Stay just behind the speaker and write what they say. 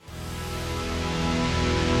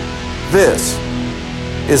This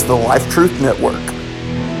is the Life Truth Network.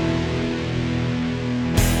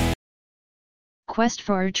 Quest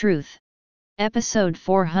for Truth. Episode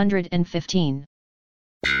 415.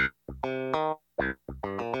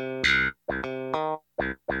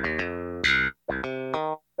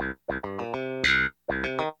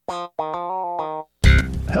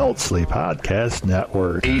 Helsley Podcast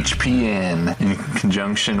Network. HPN, in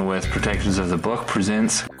conjunction with Protectors of the Book,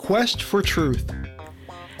 presents Quest for Truth.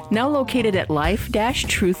 Now located at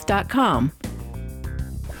life-truth.com.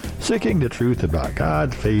 Seeking the truth about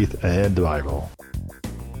God, faith, and the Bible.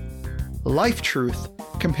 Life Truth,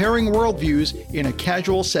 comparing worldviews in a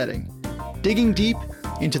casual setting, digging deep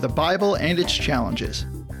into the Bible and its challenges.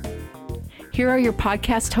 Here are your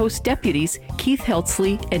podcast host deputies, Keith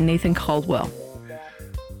Helsley and Nathan Caldwell.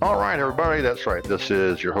 All right, everybody, that's right. This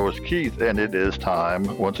is your host, Keith, and it is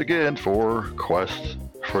time, once again, for Quest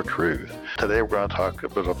for Truth. Today, we're going to talk a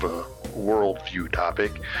bit of a worldview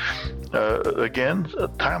topic. Again, a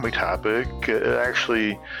timely topic. It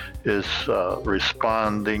actually is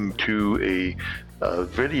responding to a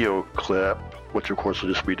video clip, which of course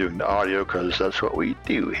will just be doing the audio because that's what we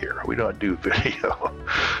do here. We don't do video.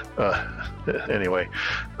 Anyway,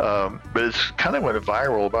 but it's kind of went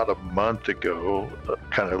viral about a month ago,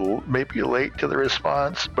 kind of maybe late to the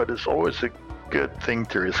response, but it's always a good thing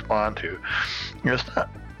to respond to. It's not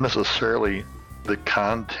necessarily the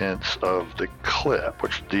contents of the clip,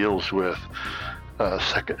 which deals with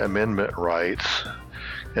Second Amendment rights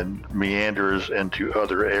and meanders into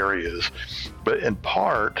other areas. But in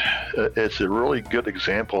part, it's a really good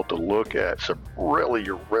example to look at some really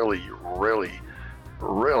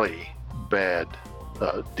bad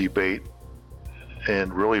debate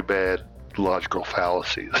and really bad logical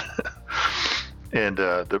fallacies and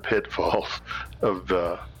the pitfalls of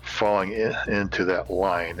falling into that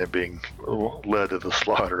line and being led to the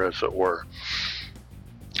slaughter, as it were.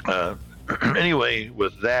 Anyway,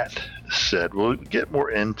 with that said, we'll get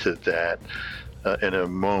more into that in a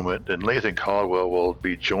moment, and Nathan Caldwell will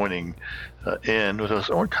be joining in with his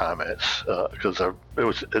own comments because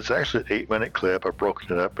it's actually an 8-minute clip. I've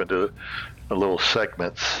broken it up into little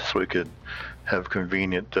segments so we could have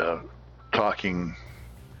convenient talking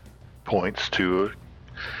points to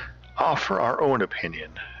offer our own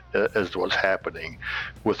opinion as to what's happening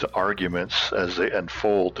with the arguments as they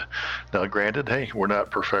unfold. Now, granted, hey, we're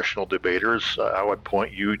not professional debaters. I would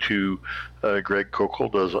point you to Greg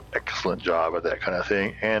Kokel does an excellent job at that kind of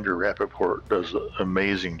thing. Andrew Rappaport does an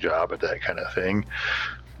amazing job at that kind of thing.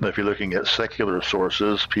 If you're looking at secular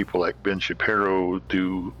sources, people like Ben Shapiro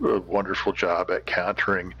do a wonderful job at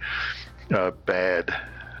countering bad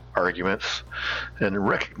arguments and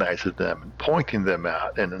recognizing them and pointing them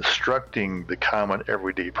out and instructing the common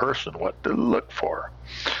everyday person what to look for.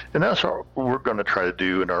 And that's what we're going to try to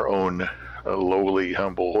do in our own lowly,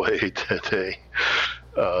 humble way today.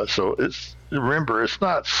 So remember, it's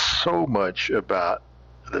not so much about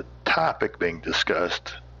the topic being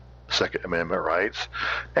discussed, Second Amendment rights,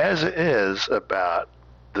 as it is about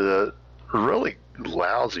the really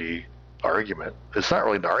lousy argument. It's not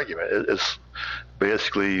really an argument. It's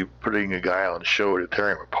basically putting a guy on show to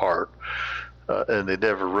tear him apart, and they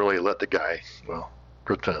never really let the guy,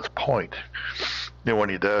 present his point. And when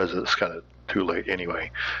he does, it's kind of too late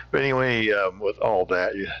anyway. But anyway, with all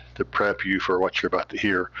that, to prep you for what you're about to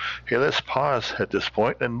hear, hey, let's pause at this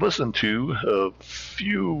point and listen to a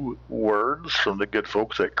few words from the good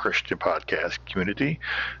folks at Christian Podcast Community.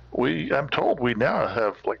 I'm told we now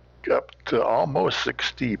have up to almost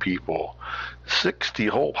 60 people, 60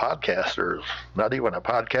 whole podcasters, not even a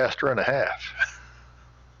podcaster and a half.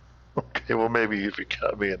 Okay, well, maybe if you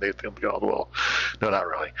count me and Nathan Caldwell. No, not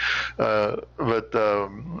really. But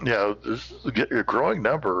there's a growing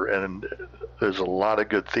number, and there's a lot of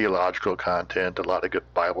good theological content, a lot of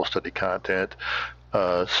good Bible study content,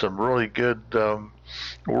 some really good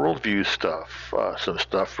worldview stuff, some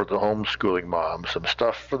stuff for the homeschooling moms, some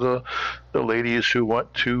stuff for the ladies who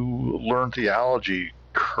want to learn theology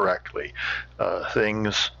correctly,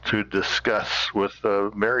 things to discuss with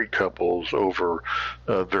married couples over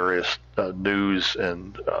various news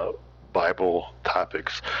and Bible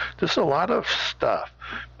topics. Just a lot of stuff,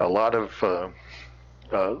 a lot of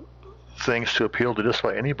things to appeal to just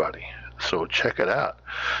about anybody. So check it out,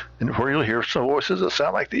 and where you'll hear some voices that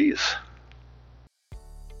sound like these.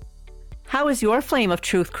 How is your flame of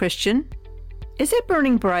truth, Christian? Is it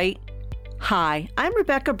burning bright? Hi, I'm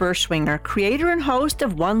Rebecca Berschwinger, creator and host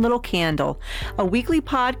of One Little Candle, a weekly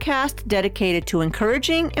podcast dedicated to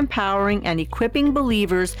encouraging, empowering, and equipping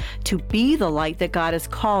believers to be the light that God has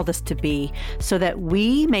called us to be, so that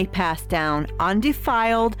we may pass down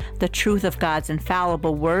undefiled the truth of God's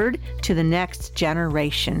infallible word to the next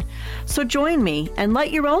generation. So join me and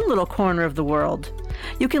light your own little corner of the world.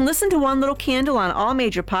 You can listen to One Little Candle on all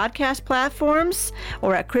major podcast platforms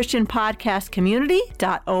or at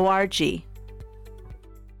christianpodcastcommunity.org.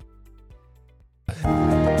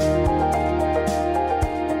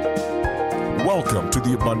 Welcome to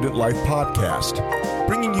the Abundant Life Podcast,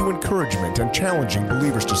 bringing you encouragement and challenging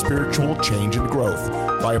believers to spiritual change and growth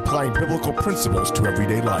by applying biblical principles to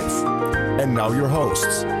everyday life. And now your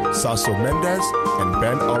hosts, Sasso Mendez and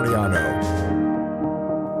Ben Ariano.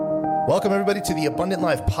 Welcome, everybody, to the Abundant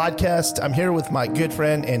Life Podcast. I'm here with my good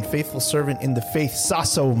friend and faithful servant in the faith,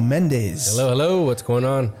 Sasso Mendez. Hello. What's going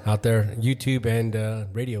on out there? YouTube and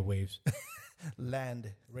radio waves.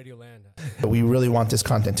 Radio land. We really want this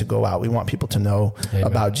content to go out. We want people to know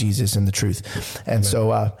about Jesus and the truth. And so,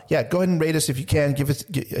 go ahead and rate us if you can. Give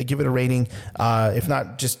it a rating. If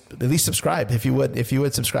not, just at least subscribe if you would. If you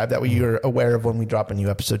would subscribe, that way you're aware of when we drop a new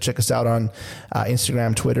episode. Check us out on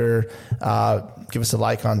Instagram, Twitter. Give us a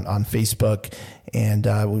like on Facebook. And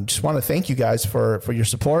we just want to thank you guys for your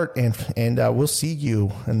support. And we'll see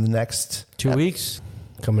you in the next 2 weeks.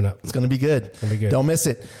 Coming up. It's going to be good. Don't miss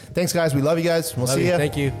it. Thanks, guys. We love you guys. We'll see you.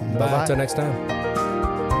 Thank you. Bye. Until next time.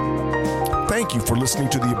 Thank you for listening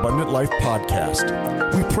to the Abundant Life Podcast.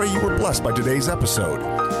 We pray you were blessed by today's episode.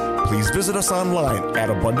 Please visit us online at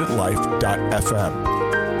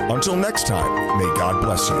abundantlife.fm. Until next time, may God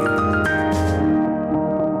bless you.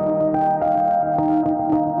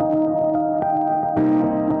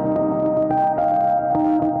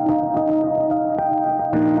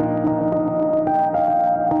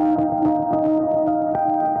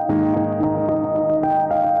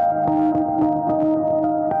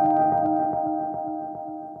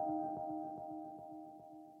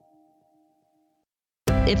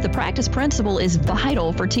 If the practice principle is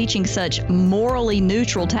vital for teaching such morally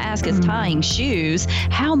neutral task as tying shoes,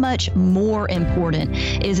 how much more important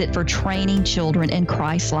is it for training children in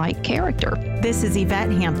Christ-like character? This is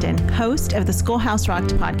Yvette Hampton, host of the Schoolhouse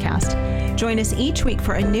Rocked podcast. Join us each week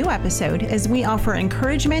for a new episode as we offer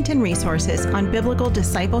encouragement and resources on biblical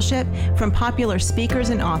discipleship from popular speakers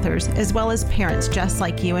and authors, as well as parents just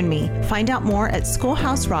like you and me. Find out more at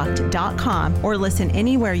schoolhouserocked.com or listen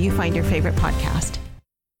anywhere you find your favorite podcast.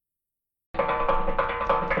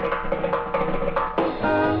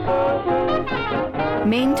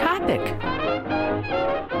 Main topic.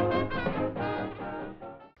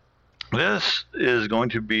 This is going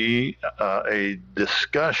to be a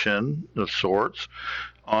discussion of sorts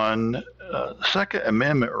on Second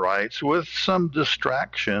Amendment rights with some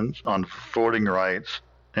distractions on voting rights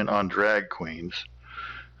and on drag queens.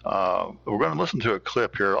 We're going to listen to a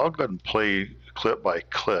clip here. I'll go ahead and play clip by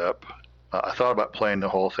clip. I thought about playing the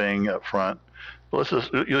whole thing up front.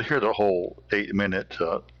 You'll hear the whole 8-minute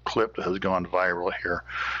clip that has gone viral here.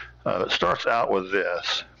 It starts out with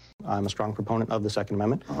this. I'm a strong proponent of the Second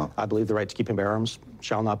Amendment. I believe the right to keep and bear arms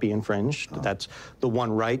shall not be infringed. That's the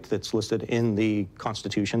one right that's listed in the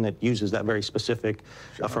Constitution that uses that very specific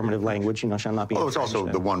affirmative language, shall not be infringed. It's also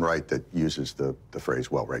the one right that uses the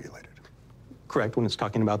phrase well-regulated. Correct, when it's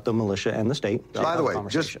talking about the militia and the state. By the way,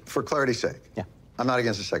 just for clarity's sake, I'm not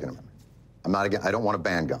against the Second Amendment. I don't want to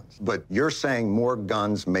ban guns. But you're saying more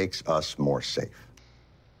guns makes us more safe.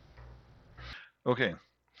 Okay.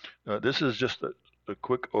 This is just a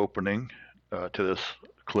quick opening to this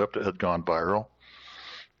clip that had gone viral.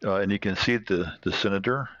 And you can see the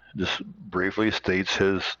senator just briefly states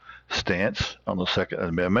his stance on the Second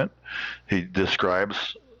Amendment. He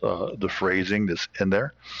describes the phrasing that's in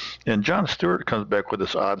there. And John Stewart comes back with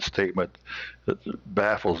this odd statement that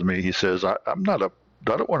baffles me. He says, I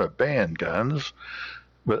don't want to ban guns,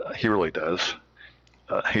 but he really does.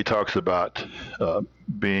 He talks about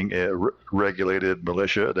being a regulated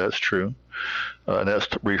militia. That's true. And that's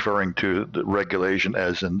referring to the regulation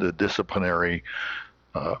as in the disciplinary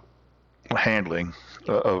handling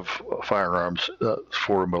of firearms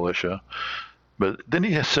for a militia. But then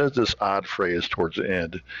he says this odd phrase towards the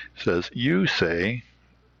end. He says, you say,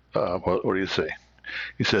 what do you say?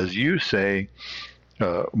 He says, you say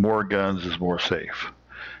more guns is more safe.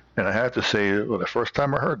 And I have to say, well, the first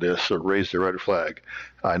time I heard this, it raised a red flag.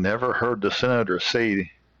 I never heard the senator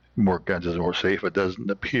say more guns is more safe. It doesn't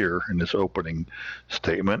appear in this opening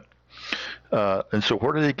statement. And so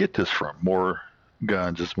where did he get this from? More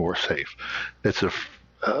guns is more safe. It's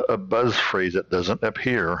a buzz phrase that doesn't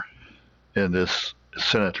appear in this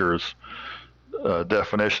senator's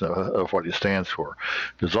definition of what he stands for.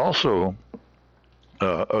 There's also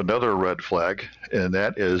another red flag, and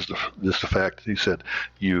that is just the fact that he said,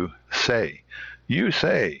 you say. You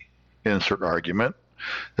say, insert argument.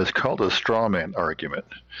 That's called a straw man argument.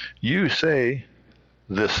 You say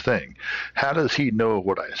this thing. How does he know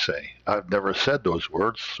what I say? I've never said those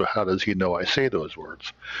words, so how does he know I say those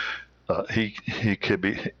words? He could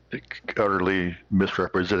be utterly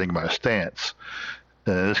misrepresenting my stance.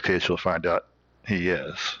 And in this case, you'll find out he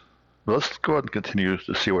is. But let's go ahead and continue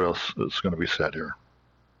to see what else is going to be said here.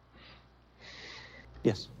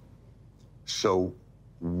 Yes. So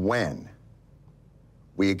when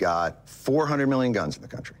we got 400 million guns in the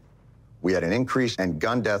country, we had an increase and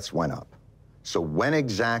gun deaths went up. So when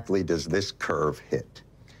exactly does this curve hit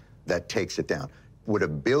that takes it down? Would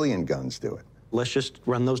 1 billion guns do it? Let's just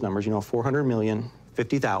run those numbers. 400 million,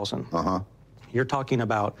 50,000. You're talking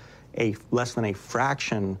about less than a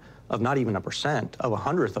fraction of not even 1%, of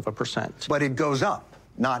 1/100%. But it goes up,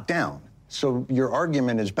 not down. So your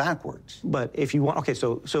argument is backwards. But if you want, okay,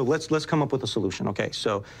 so let's come up with a solution. Okay,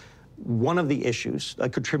 so one of the issues, a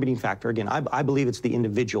contributing factor, again, I believe it's the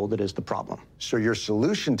individual that is the problem. So your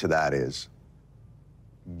solution to that is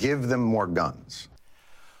give them more guns.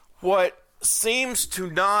 What seems to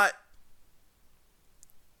not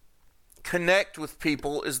connect with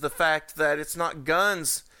people is the fact that it's not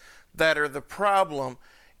guns that are the problem.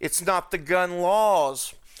 It's not the gun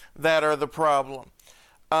laws that are the problem.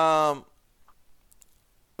 The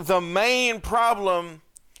main problem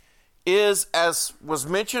is, as was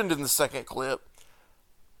mentioned in the second clip,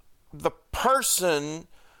 the person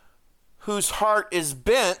whose heart is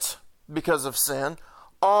bent because of sin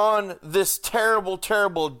on this terrible,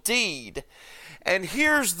 terrible deed. And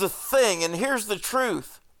here's the thing, and here's the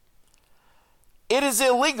truth. It is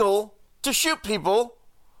illegal to shoot people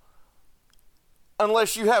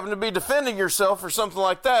unless you happen to be defending yourself or something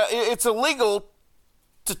like that. It's illegal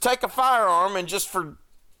to take a firearm and just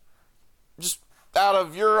out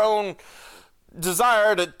of your own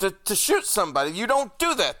desire to shoot somebody. You don't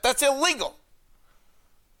do that. That's illegal.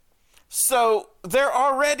 So they're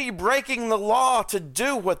already breaking the law to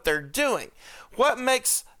do what they're doing. What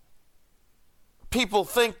makes people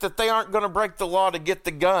think that they aren't going to break the law to get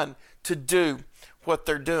the gun to do what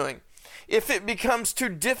they're doing? If it becomes too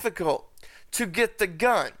difficult to get the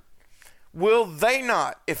gun, will they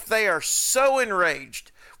not, if they are so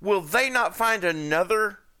enraged, will they not find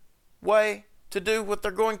another way to do what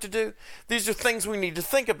they're going to do? These are things we need to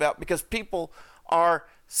think about, because people are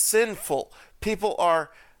sinful. People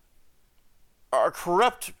are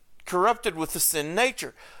corrupted with the sin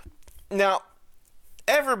nature. Now,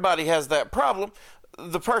 everybody has that problem.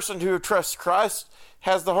 The person who trusts Christ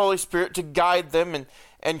has the Holy Spirit to guide them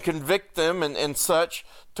and convict them and such,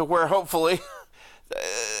 to where hopefully,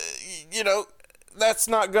 that's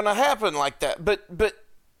not going to happen like that. But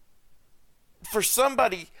for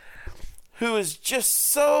somebody who is just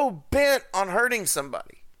so bent on hurting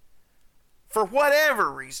somebody, for whatever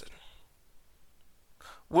reason,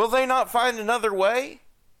 will they not find another way?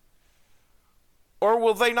 Or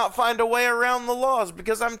will they not find a way around the laws?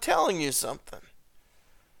 Because I'm telling you something.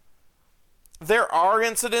 There are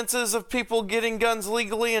incidences of people getting guns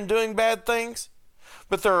legally and doing bad things,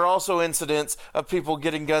 but there are also incidents of people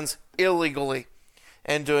getting guns illegally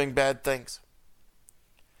and doing bad things.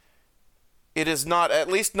 It is not, at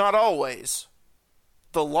least not always,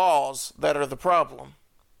 the laws that are the problem,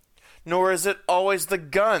 nor is it always the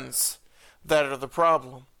guns that are the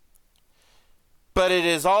problem. But it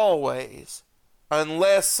is always,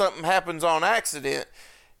 unless something happens on accident,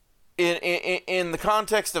 in the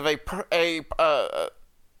context of a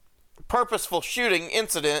purposeful shooting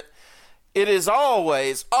incident, it is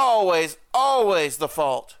always the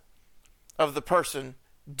fault of the person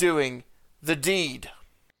doing the deed.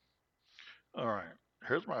 All right,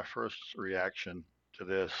 here's my first reaction to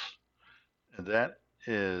this, and that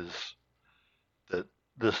is that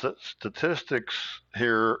the statistics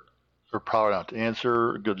here are probably not the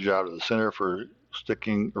answer. Good job to the center for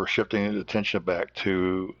sticking or shifting the attention back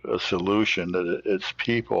to a solution, that it's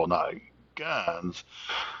people, not guns,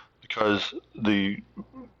 because the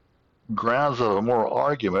grounds of a moral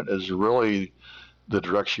argument is really the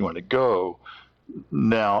direction you want to go.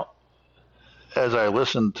 Now, as I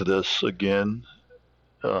listened to this again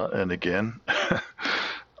and again,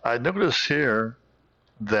 I notice here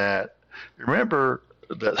that, remember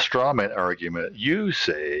that straw man argument, you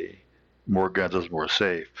say more guns is more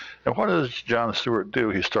safe. And what does John Stewart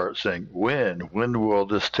do? He starts saying, when will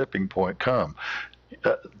this tipping point come?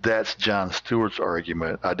 That's John Stewart's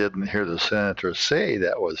argument. I didn't hear the senator say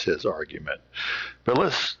that was his argument. But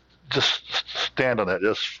let's just stand on that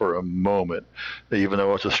just for a moment, even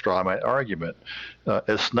though it's a straw man argument.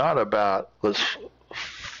 It's not about let's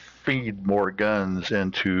feed more guns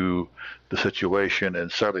into the situation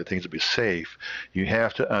and suddenly things will be safe. You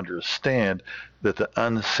have to understand that the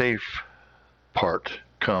unsafe part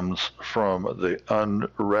comes from the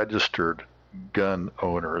unregistered gun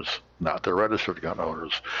owners, not the registered gun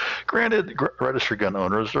owners. Granted, registered gun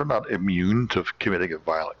owners are not immune to committing a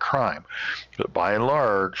violent crime, but by and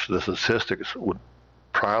large, the statistics would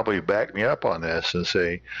probably back me up on this and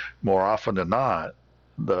say more often than not,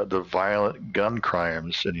 the violent gun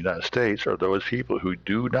crimes in the United States are those people who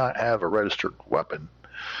do not have a registered weapon.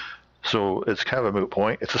 So it's kind of a moot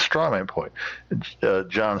point. It's a straw man point.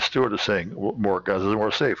 John Stewart is saying more guns is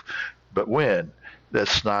more safe. But when?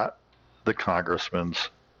 That's not the congressman's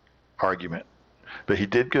argument. But he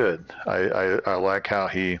did good. I like how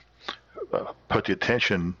he put the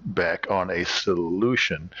attention back on a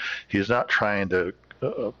solution. He's not trying to,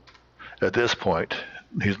 at this point,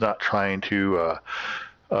 he's not trying to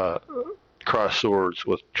cross swords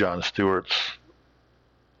with John Stewart's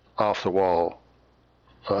off-the-wall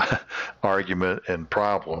argument and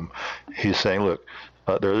problem. He's saying, look,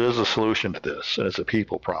 there is a solution to this, and it's a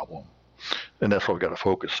people problem. And that's what we've got to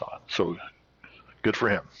focus on. So good for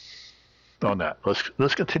him on that.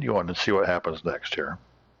 Let's continue on and see what happens next here.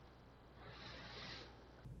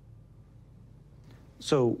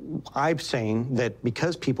 So I'm saying that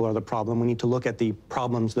because people are the problem, we need to look at the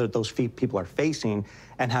problems that those people are facing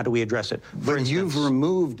and how do we address it. But you've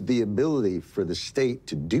removed the ability for the state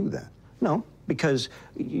to do that. No, because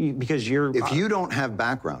you're... If you don't have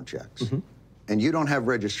background checks and you don't have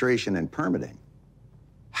registration and permitting,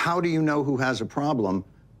 how do you know who has a problem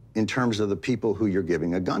in terms of the people who you're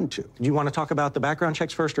giving a gun to? Do you want to talk about the background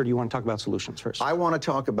checks first, or do you want to talk about solutions first? I want to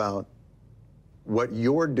talk about what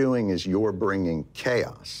you're doing is you're bringing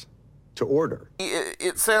chaos to order.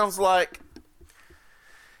 It sounds like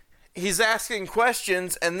he's asking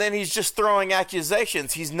questions and then he's just throwing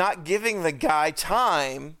accusations. He's not giving the guy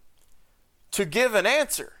time to give an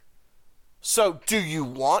answer. So do you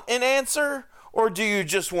want an answer, or do you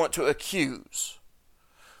just want to accuse?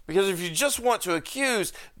 Because if you just want to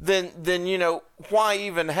accuse, then you know, why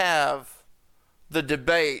even have the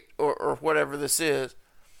debate or whatever this is?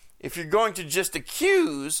 If you're going to just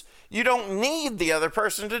accuse, you don't need the other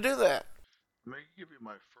person to do that. Let me give you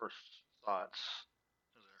my first thoughts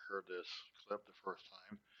as I heard this clip the first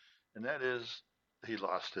time, and that is he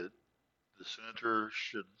lost it. The senator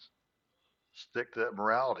should stick to that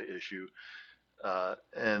morality issue.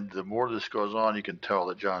 And the more this goes on, you can tell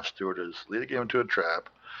that John Stewart is leading him into a trap.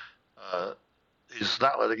 He's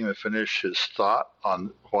not letting him finish his thought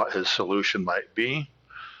on what his solution might be.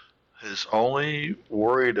 He's only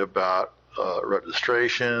worried about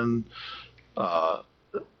registration.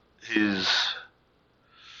 He's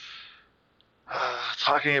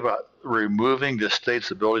talking about removing the state's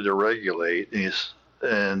ability to regulate,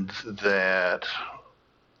 and that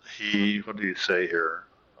he, what did he say here?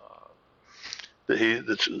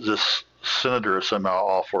 That this senator is somehow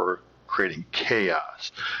all for creating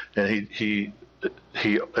chaos, and he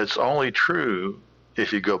it's only true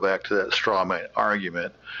if you go back to that straw man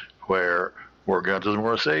argument where more guns is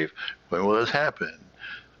more safe. When will this happen?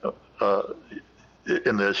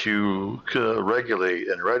 Unless you regulate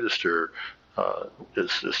and register,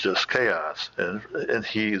 it's just chaos. And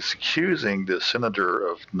he's accusing the senator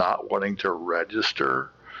of not wanting to register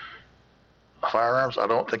firearms. I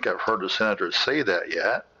don't think I've heard the senator say that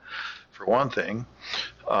yet, for one thing.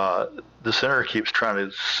 The senator keeps trying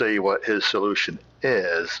to say what his solution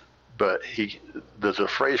is, but there's a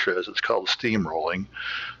phrase for this, it's called steamrolling,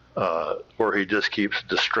 where he just keeps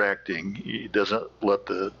distracting. He doesn't let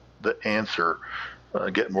the answer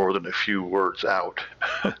get more than a few words out.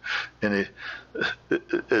 And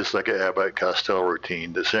it's like an Abbott Costello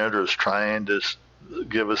routine. The senator is trying to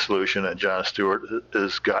give a solution, and John Stewart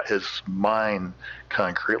has got his mind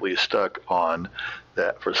concretely stuck on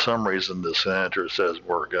that. For some reason, the senator says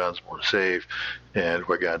more guns, more safe, and what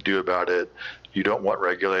we're going to do about it. You don't want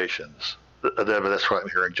regulations. That's what I'm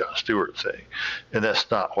hearing John Stewart say. And that's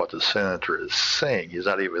not what the senator is saying. He's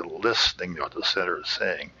not even listening to what the senator is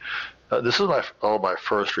saying. This is all my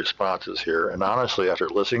first responses here. And honestly, after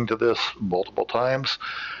listening to this multiple times,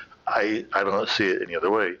 I don't see it any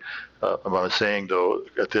other way. I'm saying, though,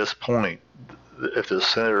 at this point, if the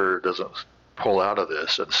senator doesn't pull out of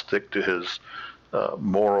this and stick to his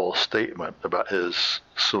moral statement about his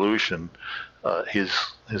solution, he's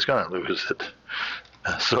going to lose it.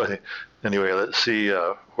 So anyway, let's see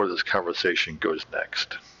where this conversation goes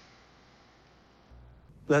next.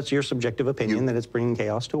 That's your subjective opinion that it's bringing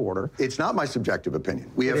chaos to order. It's not my subjective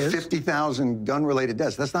opinion. We have 50,000 gun-related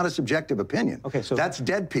deaths. That's not a subjective opinion. Okay, so that's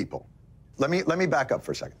dead people. Let me back up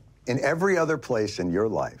for a second. In every other place in your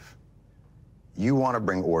life, you want to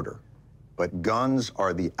bring order, but guns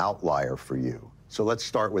are the outlier for you. So let's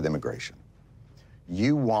start with immigration.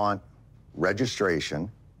 You want registration,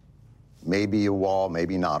 maybe a wall,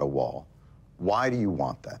 maybe not a wall. Why do you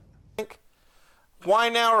want that? Why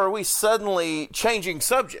now are we suddenly changing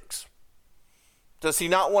subjects? Does he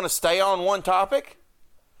not want to stay on one topic?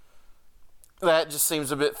 That just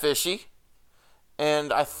seems a bit fishy.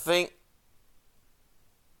 And I think,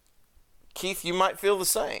 Keith, you might feel the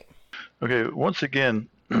same. Okay, once again,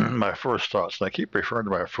 my first thoughts, and I keep referring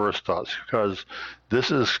to my first thoughts because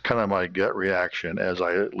this is kind of my gut reaction as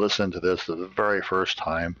I listen to this the very first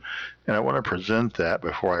time, and I want to present that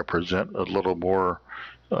before I present a little more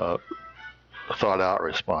thought-out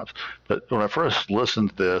response. But when I first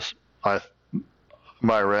listened to this,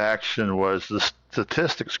 my reaction was the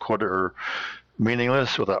statistics quoted are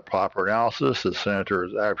meaningless without proper analysis. The senator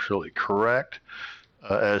is absolutely correct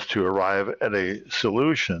as to arrive at a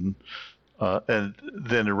solution. And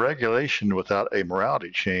then regulation without a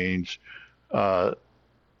morality change doesn't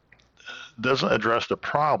address the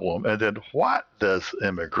problem. And then what does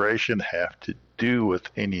immigration have to do with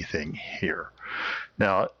anything here?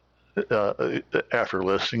 Now, after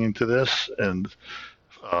listening to this and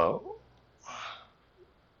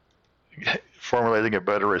formulating a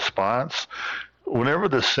better response, whenever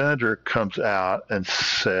the senator comes out and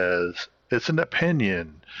says it's an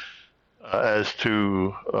opinion as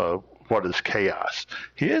to what is chaos,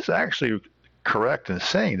 he is actually correct in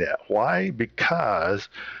saying that. Why? Because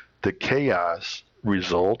the chaos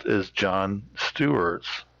result is Jon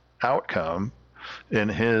Stewart's outcome in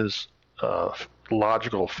his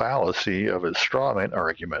logical fallacy of his straw man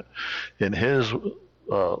argument. In his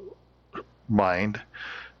mind,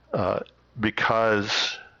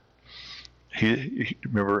 because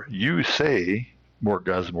remember, you say more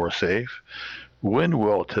guns, more safe. When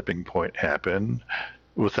will a tipping point happen?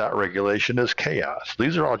 Without regulation is chaos.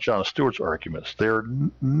 These are all Jon Stewart's arguments. They're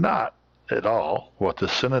not at all what the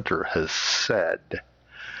senator has said.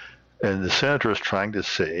 And the senator is trying to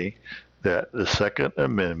say that the Second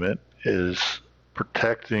Amendment is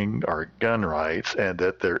protecting our gun rights and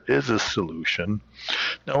that there is a solution.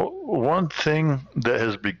 Now, one thing that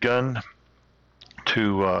has begun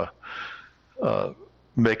to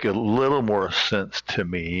make a little more sense to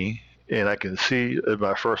me, and I can see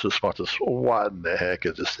my first response is, what in the heck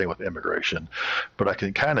is this thing with immigration? But I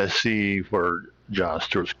can kind of see where Jon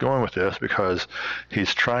Stewart's going with this because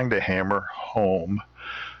he's trying to hammer home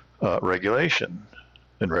regulation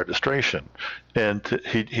and registration. And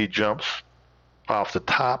he jumps off the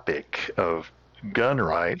topic of gun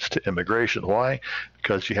rights to immigration. Why?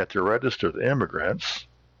 Because you have to register the immigrants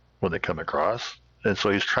when they come across. And so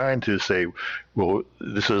he's trying to say, well,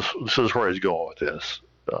 this is where he's going with this.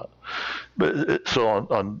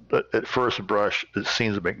 At first brush, it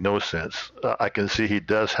seems to make no sense. I can see he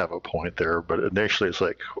does have a point there, but initially it's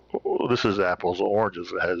like, this is apples and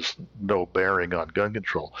oranges. It has no bearing on gun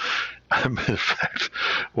control. In fact,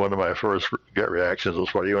 one of my first gut reactions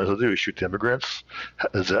was, what do you want to do? Shoot immigrants?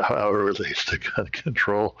 Is that how it relates to gun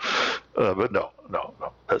control? But no,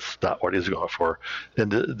 that's not what he's going for.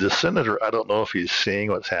 And the senator, I don't know if he's seeing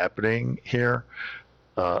what's happening here.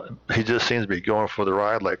 He just seems to be going for the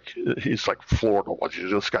ride, like he's like floored. What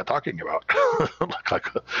is this guy talking about?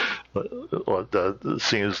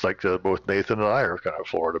 Seems like both Nathan and I are kind of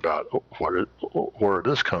floored about where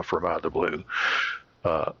did this come from out of the blue.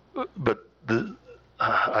 But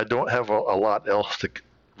I don't have a lot else to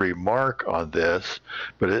remark on this,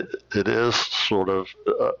 but it is sort of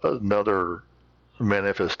another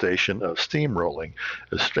manifestation of steamrolling.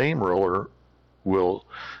 A steamroller will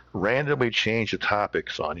randomly change the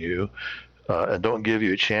topics on you and don't give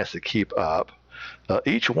you a chance to keep up.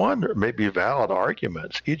 Each one may be valid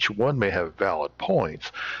arguments. Each one may have valid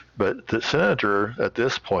points. But the senator at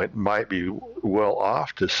this point might be well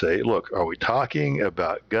off to say, look, are we talking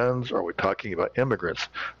about guns or are we talking about immigrants?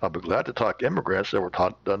 I'll be glad to talk immigrants and we're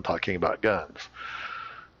done talking about guns.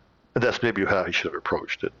 And that's maybe how he should have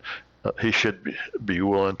approached it. He should be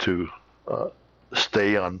willing to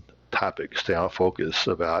stay on topic, stay on focus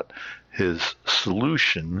about his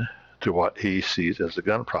solution to what he sees as the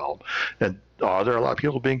gun problem. And are there a lot of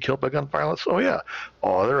people being killed by gun violence? Oh, yeah.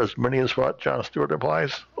 Are there as many as what Jon Stewart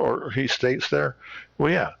implies or he states there?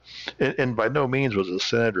 Well, yeah. And by no means was the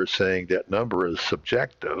senator saying that number is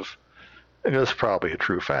subjective. And that's probably a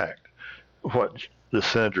true fact. what the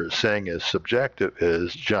senator is saying is subjective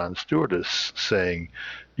is Jon Stewart is saying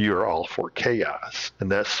you're all for chaos,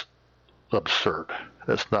 and that's absurd.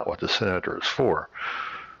 That's not what the senator is for.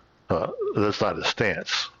 That's not his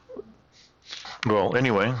stance. Well,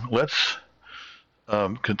 anyway, let's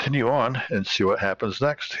continue on and see what happens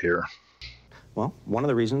next here. Well, one of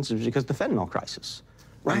the reasons is because the fentanyl crisis.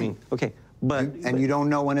 Right. I mean, okay, but... you don't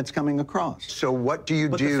know when it's coming across. So what do you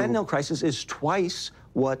do? But the fentanyl crisis is twice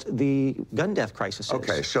what the gun death crisis is.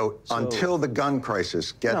 Okay, so until the gun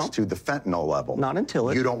crisis gets to the fentanyl level... Not until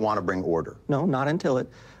it... You don't want to bring order. No, not until it...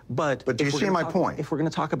 But do you see my point? If we're going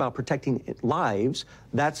to talk about protecting lives,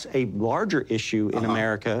 that's a larger issue in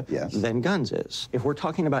America than guns is. If we're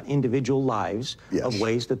talking about individual lives of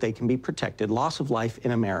ways that they can be protected, loss of life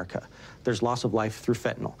in America, there's loss of life through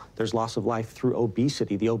fentanyl. There's loss of life through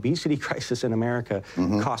obesity. The obesity crisis in America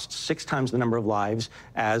costs 6 times the number of lives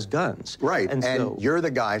as guns. Right, and so, you're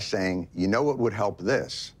the guy saying, you know what would help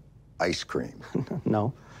this? Ice cream.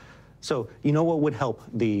 No. So, you know what would help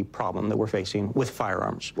the problem that we're facing with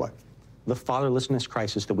firearms? What? The fatherlessness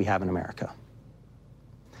crisis that we have in America.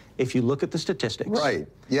 If you look at the statistics... Right.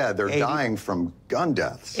 Yeah, they're dying from gun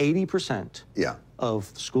deaths. 80% of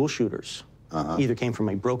school shooters either came from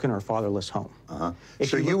a broken or fatherless home.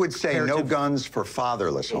 So you would say no guns for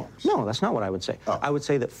fatherless homes? No, that's not what I would say. I would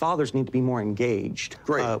say that fathers need to be more engaged.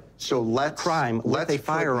 Great. So let's... Crime with a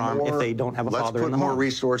firearm if they don't have a father in the home. Let's put more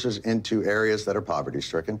resources into areas that are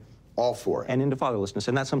poverty-stricken. All for it. And into fatherlessness,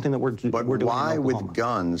 and that's something that we're doing. But why, with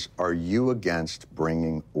guns, are you against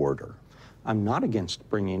bringing order? I'm not against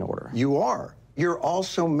bringing order. You are. You're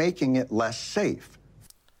also making it less safe.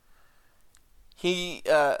 He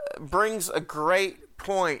brings a great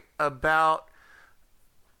point about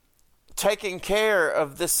taking care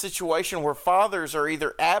of this situation where fathers are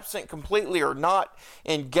either absent completely or not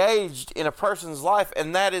engaged in a person's life,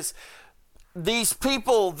 and that is these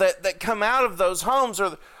people that come out of those homes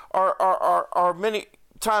are many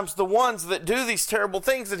times the ones that do these terrible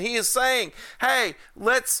things, and he is saying, hey,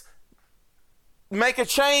 let's make a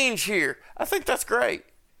change here. I think that's great.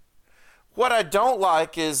 What I don't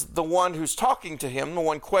like is the one who's talking to him, the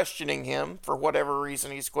one questioning him, for whatever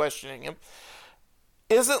reason he's questioning him,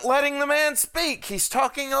 isn't letting the man speak. He's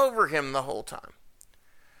talking over him the whole time.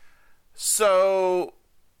 So,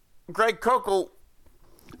 Greg Koukl,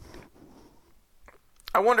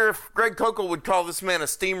 I wonder if Greg Koukl would call this man a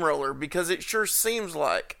steamroller, because it sure seems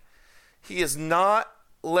like he is not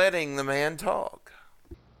letting the man talk.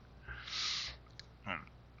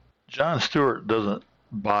 Jon Stewart doesn't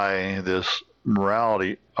buy this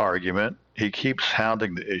morality argument. He keeps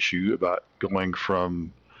hounding the issue about going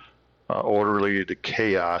from orderly to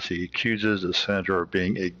chaos. He accuses the senator of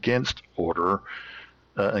being against order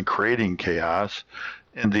and creating chaos.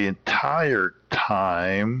 And the entire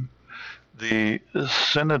time, the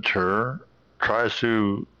senator tries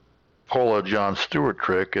to pull a Jon Stewart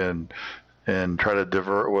trick and try to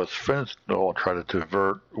divert with fentanyl, try to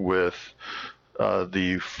divert with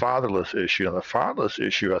the fatherless issue. On the fatherless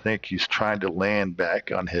issue, I think he's trying to land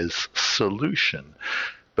back on his solution.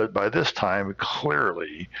 But by this time,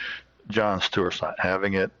 clearly, Jon Stewart's not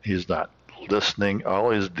having it. He's not listening. All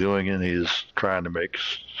he's doing is he's trying to make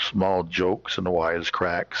small jokes and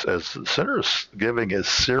wisecracks as the senator's giving a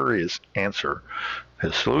serious answer,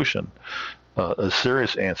 his solution, a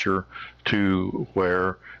serious answer to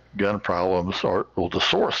where gun problems are, well, the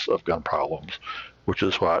source of gun problems, which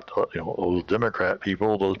is what, those Democrat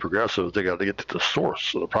people, those progressives, they got to get to the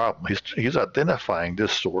source of the problem. He's identifying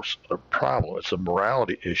this source of problem. It's a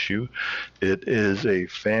morality issue. It is a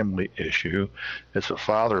family issue. It's a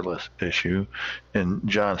fatherless issue. And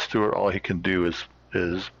Jon Stewart, all he can do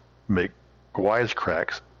is make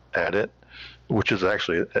wisecracks at it, which is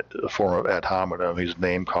actually a form of ad hominem. He's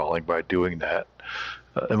name calling by doing that.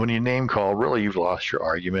 And when you name call, really, you've lost your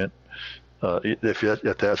argument. If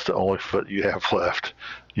that's the only foot you have left,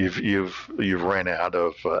 you've ran out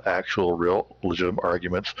of actual, real, legitimate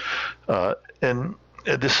arguments, and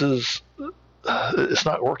this is it's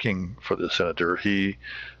not working for the senator.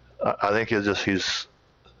 I think it's just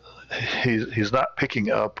he's not picking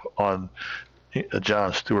up on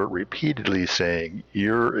Jon Stewart repeatedly saying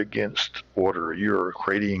you're against order, you're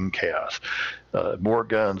creating chaos, more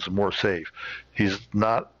guns, more safe. He's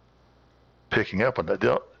not picking up on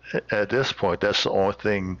that. At this point, that's the only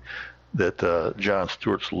thing that Jon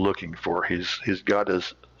Stewart's looking for. He's got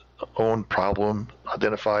his own problem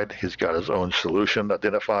identified. He's got his own solution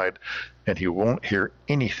identified, and he won't hear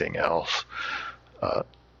anything else.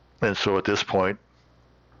 And so at this point,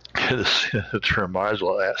 the senator might as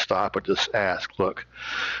well stop and just ask, look,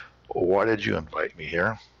 why did you invite me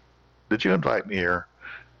here? Did you invite me here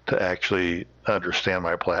to actually understand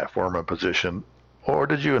my platform and position, or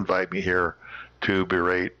did you invite me here to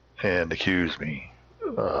berate and accuse me?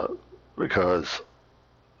 Because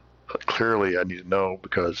clearly I need to know,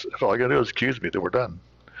 because if all I got to do is accuse me, then we're done.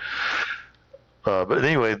 But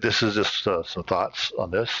anyway, this is just some thoughts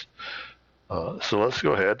on this. So let's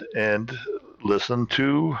go ahead and listen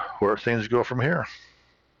to where things go from here.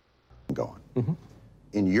 Go on. Mm-hmm.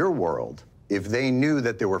 In your world, if they knew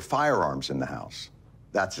that there were firearms in the house,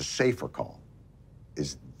 that's a safer call.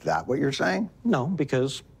 Is that what you're saying? No,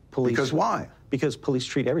 because police... Because why? Because police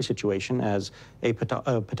treat every situation as a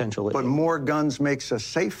potential... But more guns makes us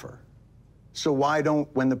safer. So why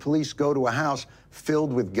don't, when the police go to a house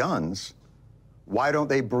filled with guns, why don't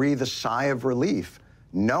they breathe a sigh of relief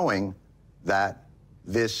knowing that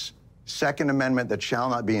this Second Amendment that shall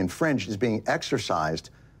not be infringed is being exercised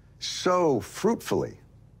so fruitfully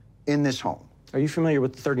in this home? Are you familiar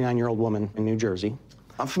with the 39-year-old woman in New Jersey?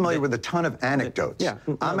 I'm familiar with a ton of anecdotes. Yeah,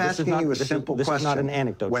 I'm asking you a simple question. This is not an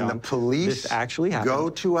anecdote, When John. the police this actually happened. Go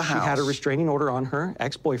to a house... She had a restraining order on her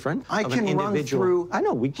ex-boyfriend. I can run through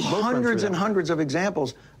hundreds and hundreds of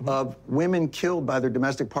examples of women killed by their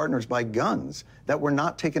domestic partners by guns that were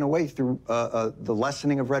not taken away through the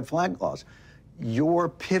lessening of red flag laws. You're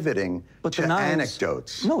pivoting to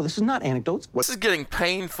anecdotes. No, this is not anecdotes. This is getting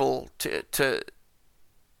painful to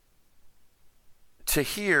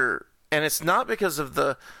hear, and it's not because of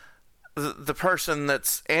the person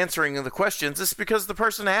that's answering the questions. It's because the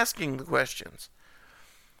person asking the questions.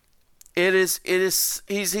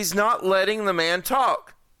 He's not letting the man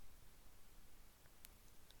talk.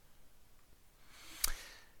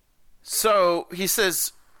 So he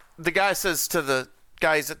says, the guy says to the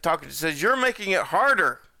guys that talking to, says, you're making it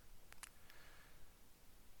harder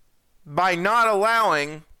by not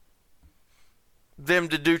allowing them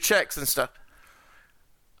to do checks and stuff.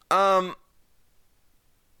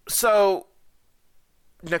 So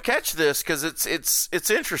now catch this, because it's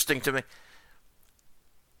interesting to me.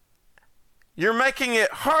 You're making it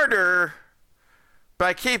harder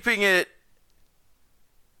by keeping it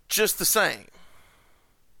just the same.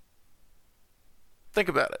 Think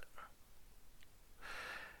about it.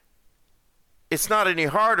 It's not any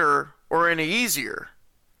harder or any easier.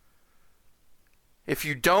 If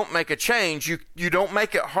you don't make a change, you don't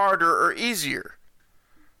make it harder or easier.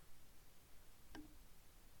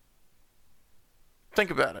 Think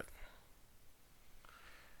about it.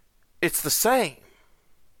 It's the same.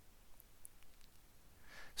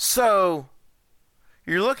 So,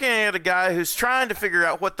 you're looking at a guy who's trying to figure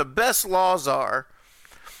out what the best laws are,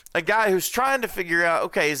 a guy who's trying to figure out,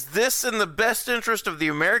 okay, is this in the best interest of the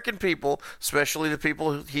American people, especially the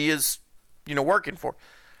people he is, working for?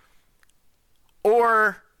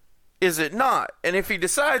 Or is it not? And if he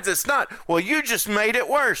decides it's not, well, you just made it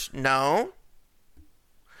worse. No,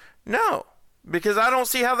 because I don't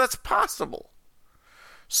see how that's possible.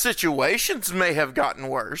 Situations may have gotten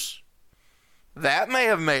worse. That may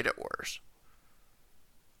have made it worse.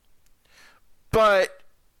 But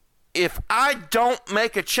if I don't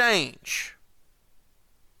make a change,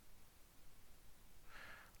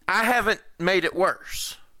 I haven't made it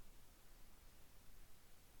worse.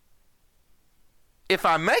 If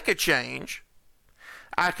I make a change,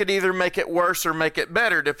 I could either make it worse or make it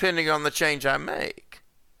better, depending on the change I make.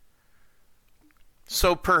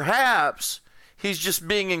 So perhaps he's just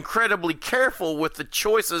being incredibly careful with the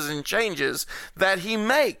choices and changes that he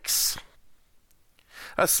makes.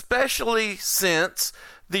 Especially since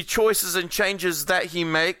the choices and changes that he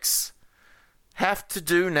makes have to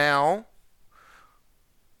do now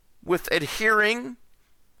with adhering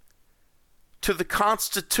to the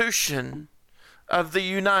Constitution of the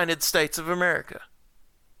United States of America.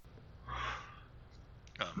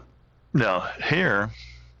 Now, here,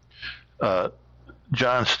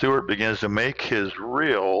 John Stewart begins to make his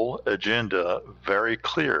real agenda very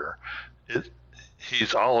clear.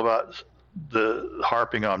 He's all about the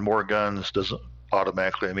harping on more guns doesn't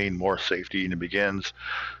automatically mean more safety, and he begins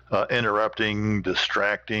interrupting,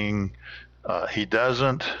 distracting. He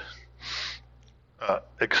doesn't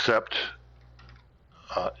accept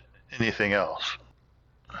anything else.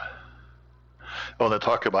 Well, they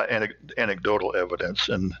talk about anecdotal evidence,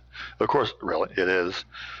 and of course, really, it is.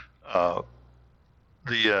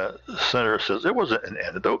 The senator says it wasn't an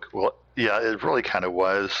anecdote. Well, yeah, it really kind of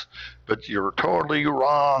was, but you're totally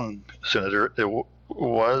wrong, Senator. It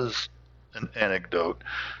was an anecdote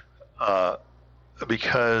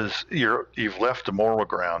because you've left the moral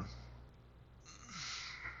ground.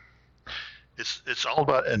 It's all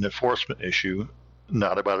about an enforcement issue,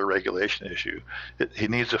 not about a regulation issue. He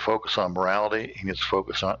needs to focus on morality. He needs to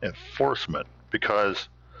focus on enforcement, because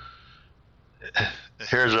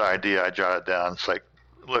here's an idea I jotted down. It's like,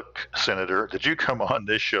 look, Senator, did you come on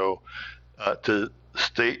this show to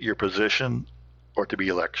state your position or to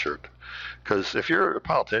be lectured? Because if you're a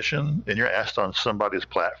politician and you're asked on somebody's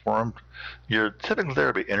platform, you're typically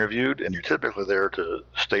there to be interviewed, and you're typically there to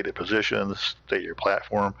state a position, state your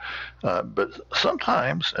platform. But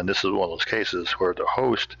sometimes, and this is one of those cases where the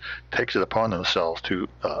host takes it upon themselves to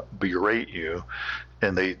berate you,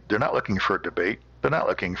 and they're not looking for a debate. They're not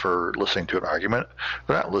looking for listening to an argument.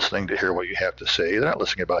 They're not listening to hear what you have to say. They're not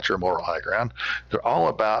listening about your moral high ground. They're all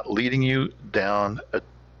about leading you down a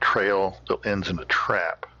trail that ends in a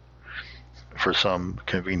trap for some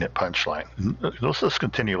convenient punchline. Let's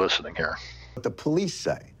continue listening here. The police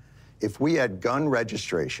say if we had gun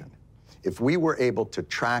registration, if we were able to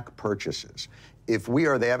track purchases, they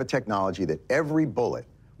have a technology that every bullet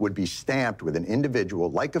would be stamped with an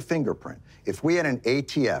individual like a fingerprint. If we had an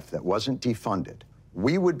ATF that wasn't defunded,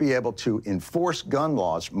 we would be able to enforce gun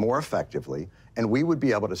laws more effectively, and we would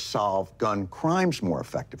be able to solve gun crimes more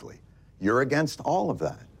effectively. You're against all of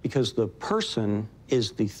that. Because the person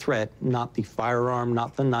is the threat, not the firearm,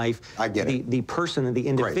 not the knife. I get it. The person and the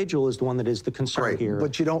individual is the one that is the concern here.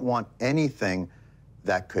 But you don't want anything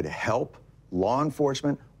that could help law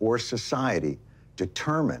enforcement or society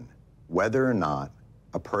determine whether or not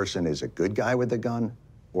a person is a good guy with a gun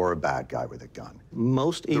or a bad guy with a gun.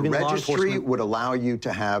 Even the law registry enforcement would allow you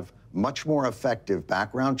to have much more effective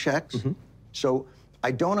background checks. So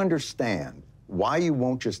I don't understand why you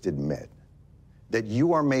won't just admit that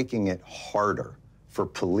you are making it harder for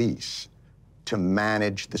police to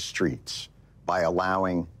manage the streets by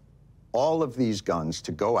allowing all of these guns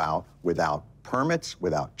to go out without permits,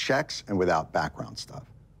 without checks, and without background stuff.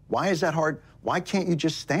 Why is that hard? Why can't you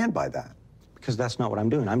just stand by that? Because that's not what I'm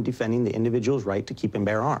doing. I'm defending the individual's right to keep and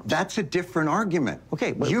bear arms. That's a different argument.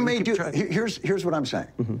 Okay, but you may do. Here's what I'm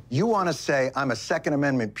saying. You want to say I'm a Second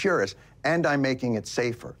Amendment purist and I'm making it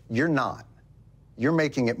safer. You're not. You're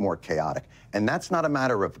making it more chaotic. And that's not a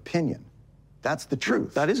matter of opinion. That's the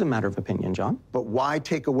truth. That is a matter of opinion, John. But why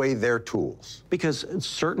take away their tools? Because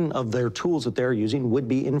certain of their tools that they're using would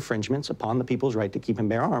be infringements upon the people's right to keep and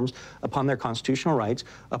bear arms, upon their constitutional rights,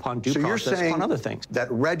 upon due process, upon other things.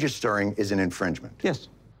 That registering is an infringement? Yes.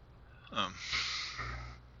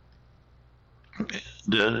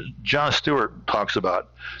 John Stewart talks about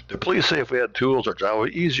the police say if we had tools, our job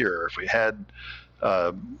would be easier. If we had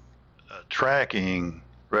tracking,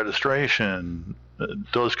 registration,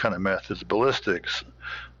 those kind of methods, ballistics,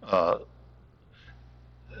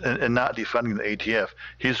 and not defunding the ATF.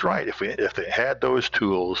 He's right. If they had those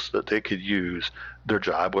tools that they could use, their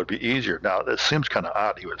job would be easier. Now, it seems kind of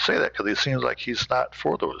odd he would say that because it seems like he's not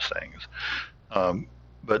for those things.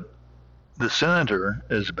 But the senator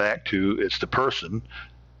is back to it's the person,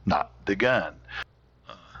 not the gun.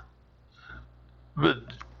 But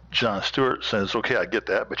John Stewart says, okay, I get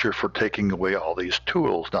that, but you're for taking away all these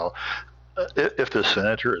tools. Now, if the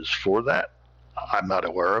senator is for that, I'm not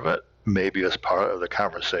aware of it. Maybe as part of the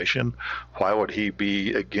conversation. Why would he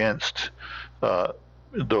be against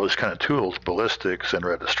those kind of tools, ballistics and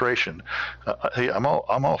registration? Hey, I'm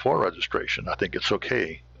all for registration. I think it's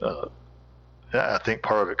okay. I think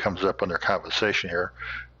part of it comes up in their conversation here,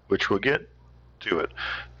 which we'll get to it.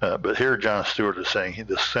 But here John Stewart is saying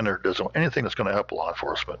the senator doesn't want anything that's going to help law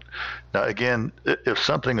enforcement. Now, again, if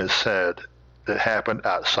something is said that happened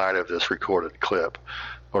outside of this recorded clip,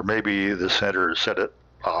 or maybe the senator said it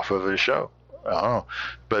off of his show, I don't know.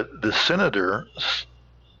 But the senator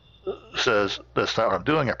says, that's not what I'm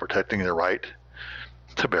doing. I'm protecting the right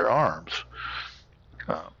to bear arms.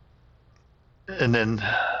 And then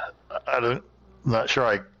I'm not sure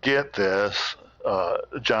I get this.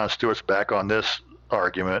 John Stewart's back on this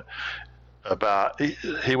argument about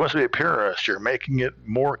he wants to be a purist. You're making it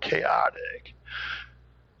more chaotic.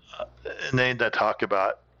 And they talk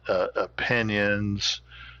about opinions,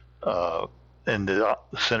 and the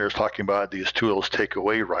senator's talking about these tools take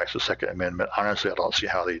away rights, the Second Amendment. Honestly, I don't see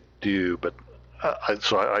how they do, but I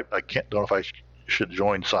don't know if I should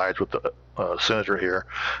join sides with the senator here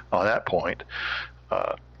on that point.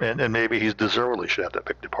 And maybe he deservedly should have that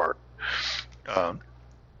picked apart.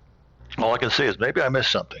 All I can say is maybe I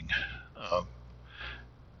missed something.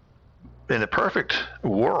 In a perfect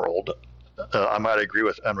world, I might agree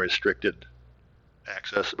with unrestricted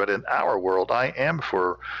access, but in our world, I am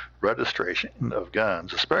for registration of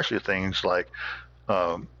guns, especially things like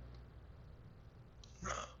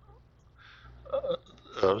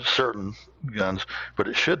certain guns, but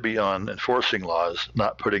it should be on enforcing laws,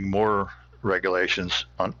 not putting more regulations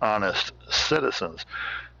on honest citizens.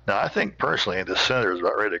 Now, I think personally the senator is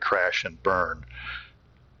about ready to crash and burn.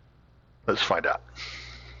 Let's find out.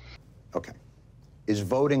 Okay. Is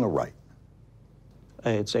voting a right?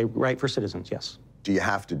 It's a right for citizens, yes. Do you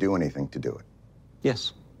have to do anything to do it?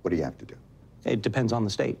 Yes. What do you have to do? It depends on the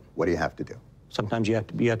state. What do you have to do? Sometimes you have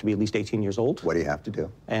to be at least 18 years old. What do you have to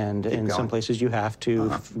do? And in some places you have to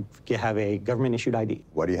have a government-issued ID.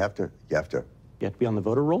 What do you have to? You have to be on the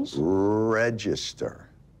voter rolls? Register.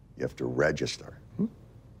 You have to register.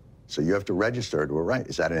 So you have to register to a right.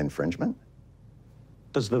 Is that an infringement?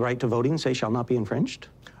 Does the right to voting say shall not be infringed?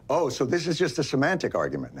 Oh, so this is just a semantic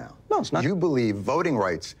argument now. No, it's not. You believe voting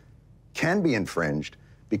rights can be infringed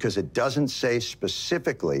because it doesn't say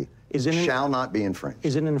specifically shall not be infringed.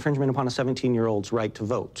 Is it an infringement upon a 17-year-old's right to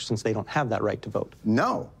vote, since they don't have that right to vote?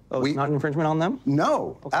 No. Oh, it's not an infringement on them?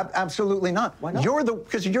 No, absolutely not. Why not?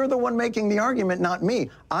 Because you're the one making the argument, not me.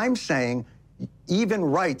 I'm saying even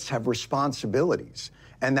rights have responsibilities,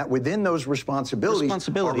 and that within those responsibilities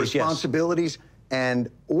are responsibilities and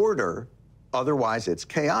order. Otherwise, it's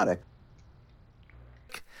chaotic.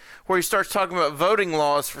 Where he starts talking about voting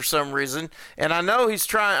laws for some reason, and I know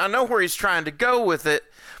where he's trying to go with it,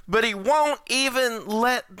 but he won't even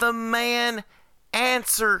let the man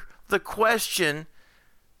answer the question.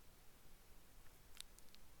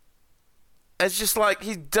 It's just like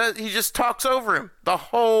he just talks over him the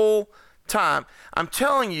whole time. I'm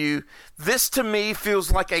telling you, this to me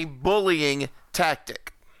feels like a bullying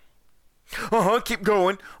tactic. Keep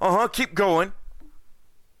going. Keep going.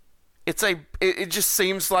 It just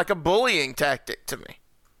seems like a bullying tactic to me.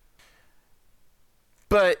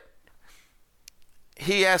 But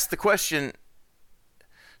he asked the question,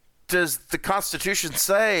 does the Constitution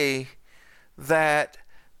say that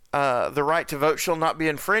the right to vote shall not be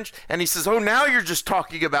infringed? And he says, now you're just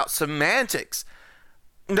talking about semantics.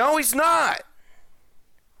 No, he's not.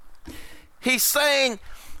 He's saying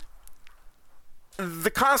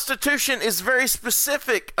the Constitution is very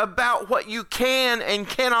specific about what you can and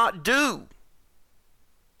cannot do.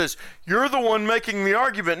 You're the one making the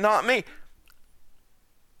argument, not me.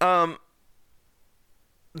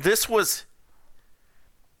 This was...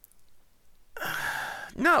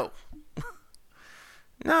 No.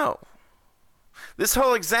 No. This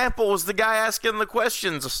whole example was the guy asking the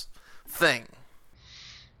questions thing.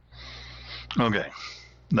 Okay.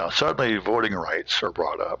 Now, suddenly voting rights are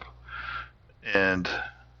brought up. And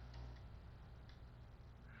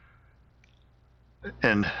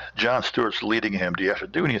Jon Stewart's leading him, do you have to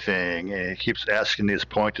do anything? And he keeps asking these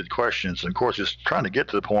pointed questions. And, of course, he's trying to get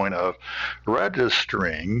to the point of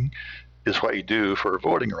registering is what you do for a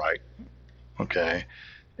voting right. Okay?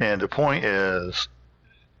 And the point is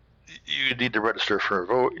you need to register for a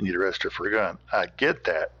vote. You need to register for a gun. I get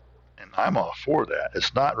that. And I'm all for that.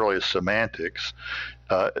 It's not really semantics.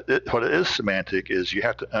 What it is semantic is you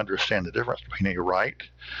have to understand the difference between a right,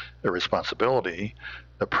 a responsibility,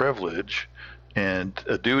 a privilege, and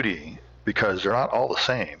a duty, because they're not all the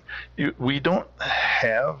same. We don't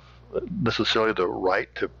have necessarily the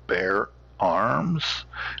right to bear arms.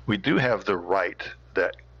 We do have the right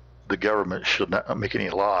that the government should not make any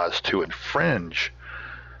laws to infringe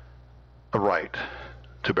a right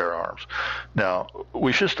to bear arms. Now,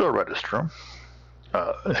 we should still register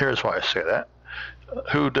them. Here's why I say that.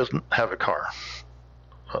 Who doesn't have a car?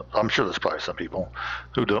 I'm sure there's probably some people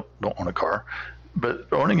who don't own a car. But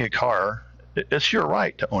owning a car, it's your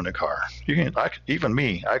right to own a car. Even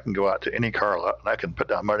me, I can go out to any car lot and I can put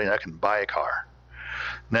down money and I can buy a car.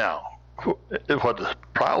 Now, what the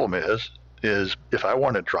problem is if I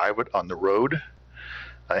want to drive it on the road,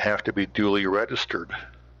 I have to be duly registered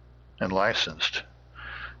and licensed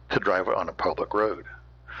to drive it on a public road.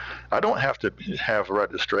 I don't have to have a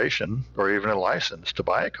registration or even a license to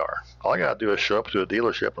buy a car. All I got to do is show up to a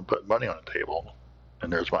dealership and put money on the table,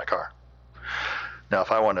 and there's my car. Now,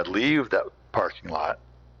 if I want to leave that parking lot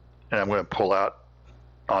and I'm going to pull out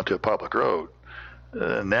onto a public road,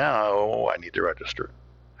 now I need to register it.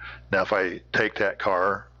 Now, if I take that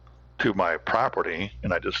car to my property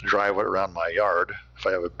and I just drive it around my yard, if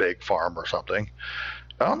I have a big farm or something,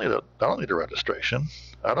 I don't need a registration.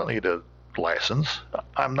 I don't need a license.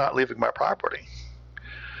 I'm not leaving my property.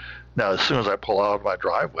 Now, as soon as I pull out of my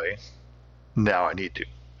driveway, now I need to.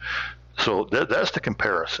 So that's the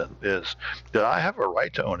comparison, is that I have a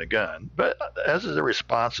right to own a gun, but as a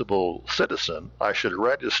responsible citizen, I should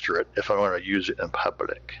register it if I want to use it in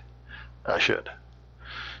public. I should.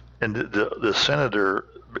 And the senator,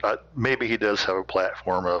 maybe he does have a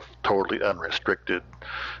platform of totally unrestricted,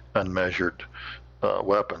 unmeasured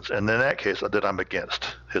weapons. And in that case, then I'm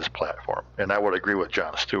against his platform. And I would agree with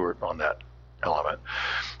Jon Stewart on that element.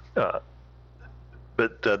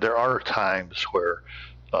 But there are times where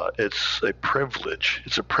it's a privilege.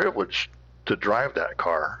 It's a privilege to drive that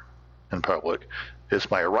car in public. It's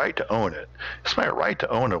my right to own it. It's my right to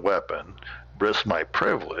own a weapon, but it's my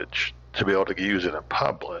privilege to be able to use it in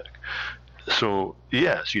public. So,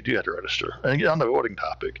 yes, you do have to register. And on the voting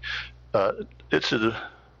topic, it's a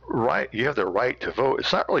right. You have the right to vote.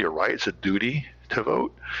 It's not really a right. It's a duty to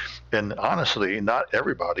vote. And honestly, not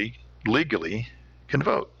everybody legally can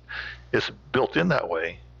vote. It's built in that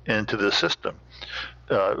way into the system.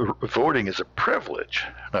 Voting is a privilege,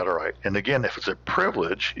 not a right. And again, if it's a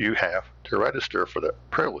privilege, you have to register for that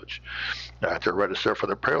privilege. You have to register for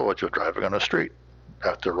the privilege of driving on the street. I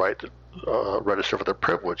have to register for the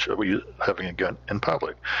privilege of having a gun in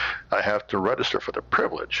public. I have to register for the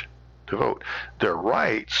privilege to vote. They're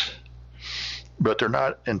rights, but they're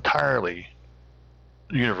not entirely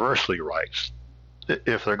universally rights.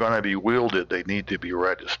 If they're going to be wielded, they need to be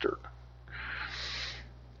registered.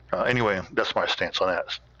 Anyway, that's my stance on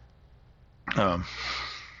that.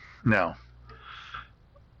 Now,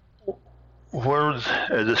 where is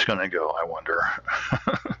this going to go, I wonder?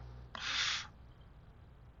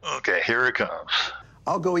 Okay, here it comes.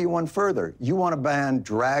 I'll go you one further. You want to ban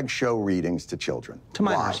drag show readings to children. To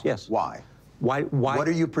minors, yes. Why? Why? What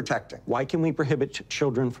are you protecting? Why can we prohibit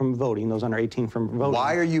children from voting, those under 18 from voting?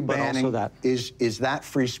 Why are you but banning also that? Is that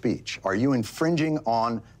free speech? Are you infringing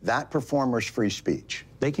on that performer's free speech?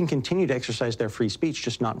 They can continue to exercise their free speech,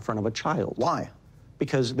 just not in front of a child. Why?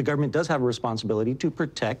 Because the government does have a responsibility to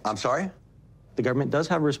protect. I'm sorry? The government does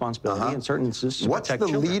have a responsibility in certain instances to What's protect the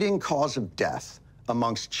children. leading cause of death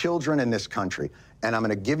amongst children in this country? And I'm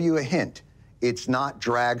going to give you a hint. It's not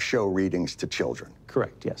drag show readings to children.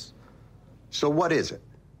 Correct, yes. So what is it?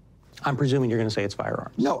 I'm presuming you're going to say it's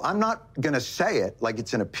firearms. No, I'm not going to say it like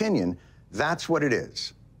it's an opinion. That's what it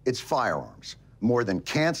is. It's firearms. More than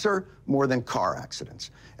cancer, more than car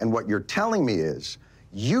accidents. And what you're telling me is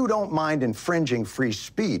you don't mind infringing free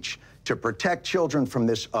speech to protect children from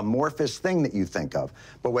this amorphous thing that you think of.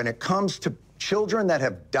 But when it comes to children that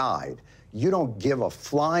have died, you don't give a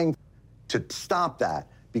flying to stop that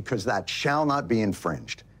because that shall not be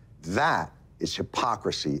infringed. That is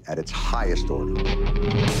hypocrisy at its highest order.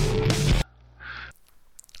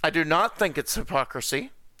 I do not think it's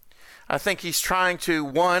hypocrisy. I think he's trying to,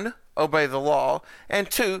 one, obey the law, and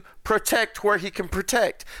two, protect where he can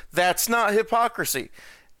protect. That's not hypocrisy.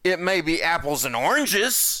 It may be apples and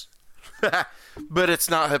oranges, but it's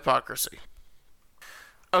not hypocrisy.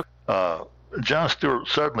 Okay. Jon Stewart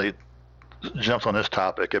suddenly jumps on this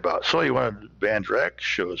topic about, so you want to ban drag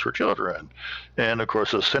shows for children. And, of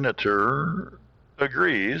course, the senator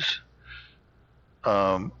agrees.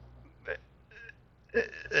 And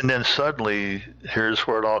then suddenly, here's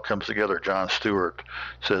where it all comes together. Jon Stewart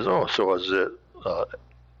says, oh, so is it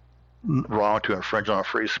wrong to infringe on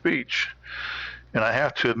free speech? And I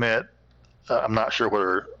have to admit, I'm not sure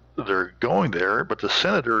whether they're going there, but the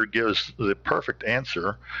senator gives the perfect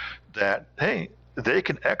answer that, hey, they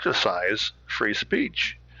can exercise free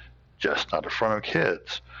speech, just not in front of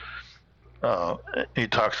kids. He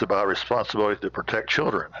talks about responsibility to protect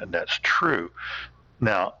children, and that's true.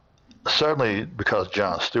 Now, suddenly, because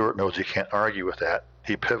Jon Stewart knows he can't argue with that,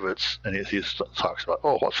 he pivots and he talks about,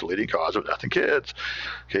 oh, what's the leading cause of death in kids?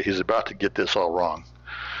 Okay, he's about to get this all wrong.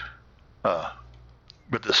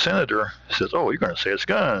 But the senator says, oh, you're going to say it's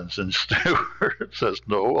guns. And Stewart says,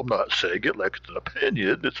 no, I'm not saying it like it's an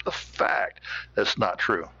opinion. It's a fact. That's not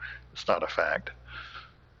true. It's not a fact.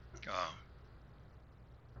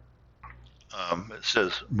 It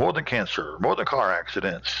says more than cancer, more than car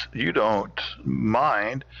accidents. You don't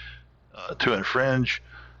mind to infringe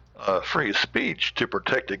free speech to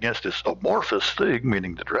protect against this amorphous thing,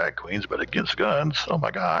 meaning the drag queens, but against guns. Oh,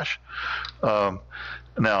 my gosh.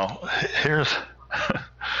 Now, here's...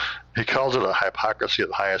 he calls it a hypocrisy of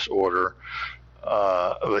the highest order.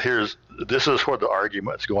 But this is where the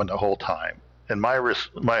argument's going the whole time. And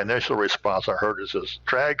my initial response I heard is this: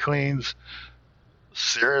 drag queens,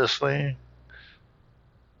 seriously?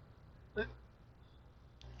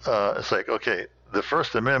 It's like, okay, the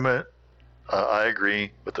First Amendment. I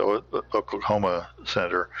agree with the Oklahoma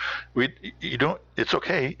senator. It's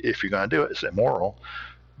okay if you're going to do it. It's immoral,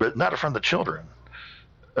 but not in front of the children.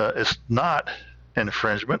 It's not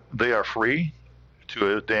infringement. They are free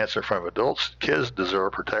to dance in front of adults. Kids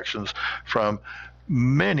deserve protections from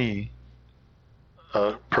many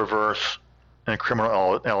perverse and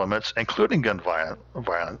criminal elements, including gun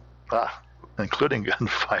violence.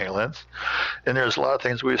 And there's a lot of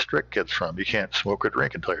things we restrict kids from. You can't smoke or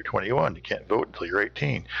drink until you're 21. You can't vote until you're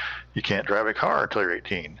 18. You can't drive a car until you're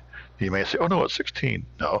 18. You may say, oh, no, it's 16.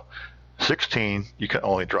 No. 16, you can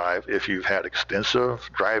only drive if you've had extensive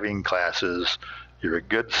driving classes, you're a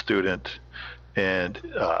good student, and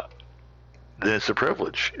then it's a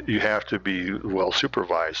privilege. You have to be well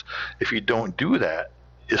supervised. If you don't do that,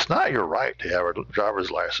 it's not your right to have a driver's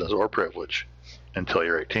license or privilege until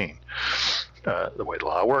you're 18. The way the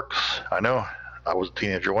law works, I know. I was a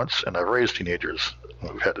teenager once, and I've raised teenagers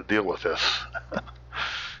who've had to deal with this.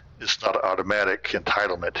 It's not an automatic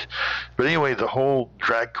entitlement. But anyway, the whole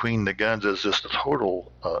drag queen the guns is just a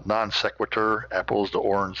total non-sequitur, apples to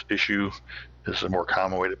orange issue is a more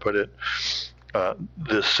common way to put it.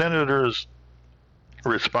 The senators'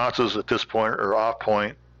 responses at this point are off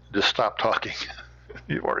point. Just stop talking.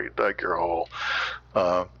 You've already dug your hole.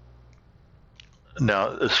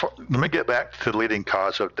 Now, let me get back to the leading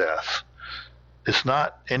cause of death. It's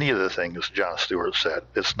not any of the things John Stewart said.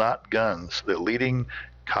 It's not guns. The leading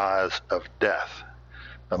cause of death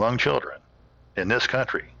among children in this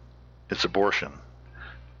country, it's abortion.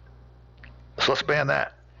 So let's ban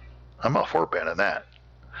that. I'm all for banning that.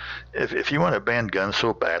 If you want to ban guns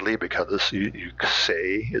so badly because you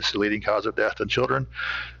say it's the leading cause of death in children,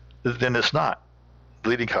 then it's not. The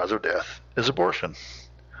leading cause of death is abortion.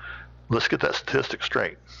 Let's get that statistic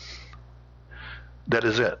straight. That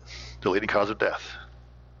is it. The leading cause of death,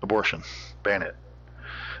 abortion. Ban it.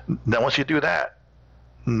 Now, once you do that,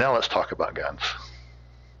 now let's talk about guns.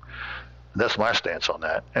 That's my stance on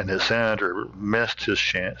that. And the senator missed his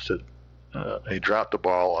chance to. He dropped the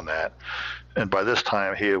ball on that. And by this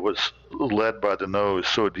time, he was led by the nose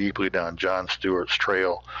so deeply down John Stewart's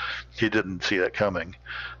trail, he didn't see that coming.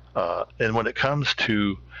 And when it comes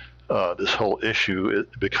to this whole issue,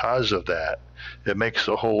 because of that, it makes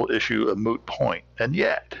the whole issue a moot point. And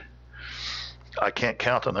yet, I can't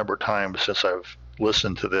count the number of times since I've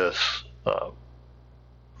listened to this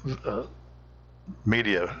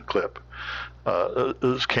media clip.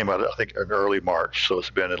 This came out, I think, in early March, so it's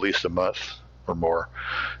been at least a month or more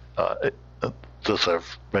since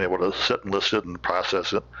I've been able to sit and listen and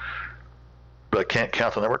process it. But I can't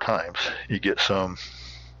count the number of times you get some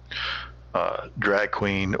drag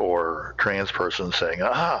queen or trans person saying,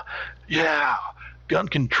 yeah, gun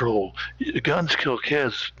control, guns kill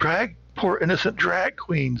kids, poor innocent drag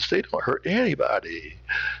queens, they don't hurt anybody.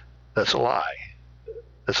 That's a lie.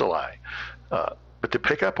 That's a lie. But to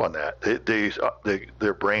pick up on that,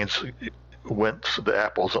 their brains went to the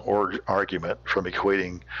apples and orange argument from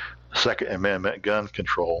equating Second Amendment gun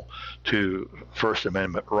control to First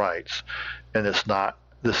Amendment rights, and it's not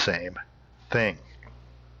the same thing.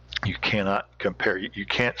 You cannot compare. You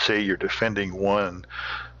can't say you're defending one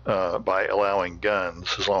by allowing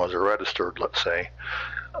guns, as long as they're registered, let's say,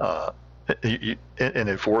 and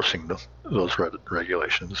enforcing those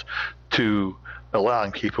regulations, to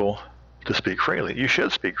allowing people to speak freely. You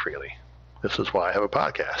should speak freely. This is why I have a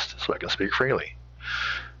podcast, so I can speak freely.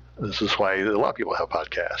 This is why a lot of people have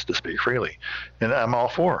podcasts, to speak freely. And I'm all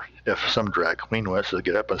for, if some drag queen wants to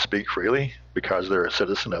get up and speak freely because they're a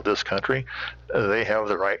citizen of this country, they have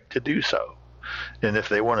the right to do so. And if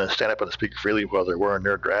they want to stand up and speak freely while they're wearing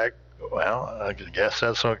their drag, well, I guess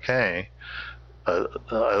that's okay. I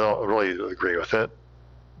don't really agree with it,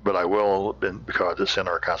 but I will, because it's in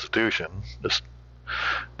our Constitution.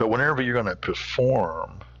 But whenever you're going to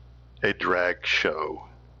perform a drag show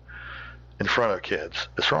in front of kids,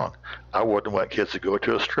 it's wrong. I wouldn't want kids to go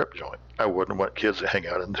to a strip joint. I wouldn't want kids to hang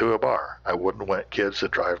out into a bar. I wouldn't want kids to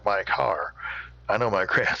drive my car. I know my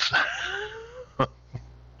grandson.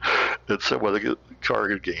 It's one of the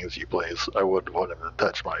car games he plays. I wouldn't want him to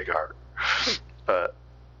touch my car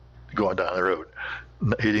going down the road.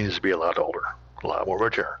 He needs to be a lot older, a lot more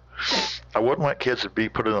mature. I wouldn't want kids to be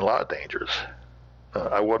put in a lot of dangers.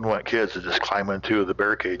 I wouldn't want kids to just climb into the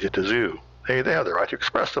bear cage at the zoo. Hey, they have the right to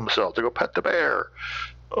express themselves, to go pet the bear.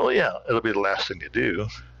 Well, yeah, it'll be the last thing to do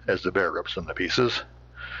as the bear rips them to pieces.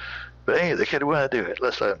 But hey, the kid want to do it.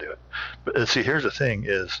 Let's let him do it. But see, here's the thing: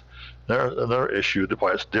 is another issue that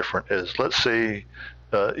why it's different is, let's say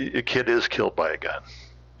a kid is killed by a gun.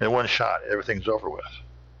 In one shot, everything's over with.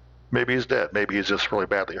 Maybe he's dead. Maybe he's just really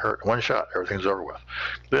badly hurt. In one shot, everything's over with.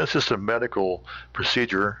 Then it's just a medical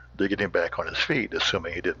procedure to get him back on his feet,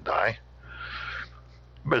 assuming he didn't die.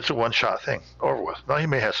 But it's a one-shot thing, over with. Now, he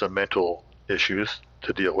may have some mental issues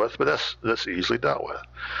to deal with, but that's easily dealt with.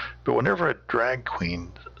 But whenever a drag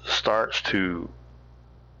queen starts to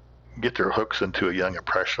get their hooks into a young,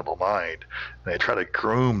 impressionable mind, and they try to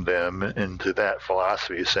groom them into that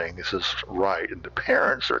philosophy, saying this is right, and the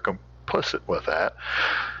parents are complicit with that,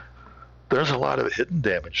 there's a lot of hidden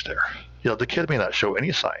damage there. The kid may not show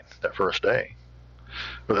any sign that first day,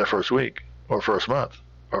 or that first week, or first month,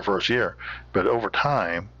 or first year, but over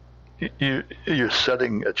time, you're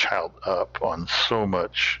setting a child up on so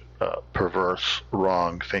much perverse,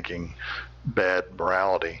 wrong thinking, bad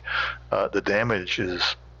morality. The damage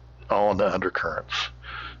is all in the undercurrents.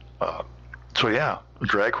 So yeah,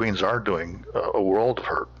 drag queens are doing a world of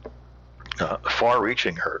hurt,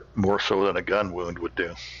 far-reaching hurt, more so than a gun wound would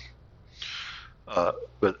do.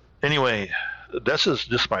 But anyway, this is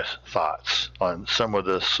just my thoughts on some of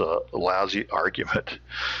this lousy argument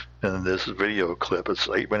in this video clip. It's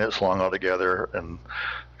 8 minutes long altogether, and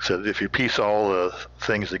said if you piece all the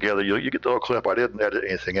things together, you get the whole clip. I didn't edit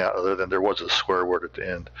anything out other than there was a swear word at the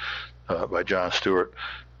end by Jon Stewart,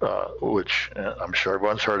 which I'm sure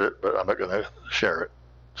everyone's heard it, but I'm not going to share it.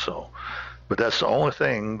 So, but that's the only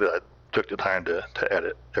thing that I took the time to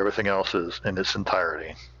edit. Everything else is in its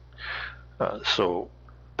entirety. So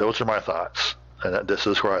those are my thoughts. And this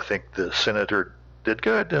is where I think the senator did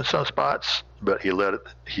good in some spots, but he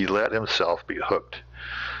let himself be hooked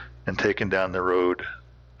and taken down the road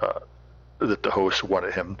that the host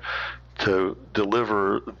wanted him to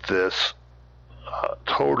deliver this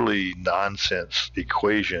totally nonsense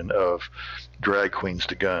equation of drag queens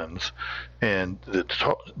to guns, and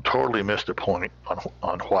totally missed the point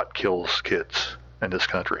on what kills kids in this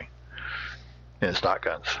country. And it's not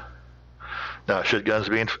guns. Now, should guns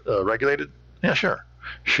be regulated? Yeah, sure.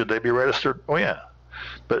 Should they be registered? Oh, yeah.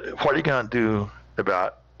 But what are you going to do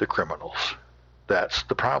about the criminals? That's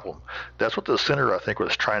the problem. That's what the senator, I think,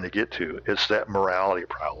 was trying to get to. It's that morality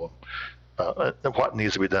problem. What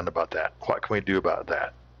needs to be done about that? What can we do about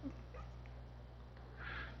that?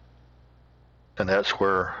 And that's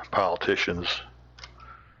where politicians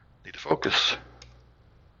need to focus.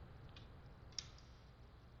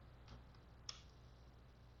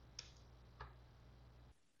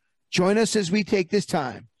 Join us as we take this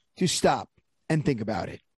time to stop and think about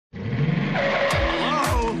it.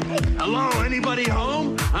 Hello? Hello? Anybody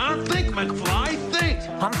home? Huh? Think, McFly, think.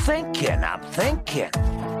 I'm thinking.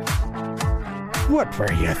 What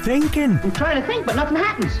were you thinking? I'm trying to think, but nothing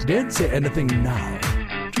happens. Don't say anything now.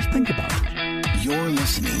 Just think about it. You're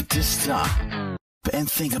listening to Stop and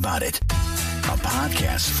Think About It, a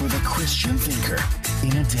podcast for the Christian thinker.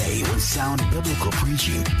 In a day when sound biblical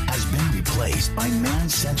preaching has been replaced by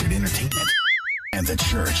man-centered entertainment, and the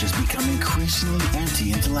church has become increasingly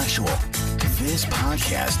anti-intellectual, this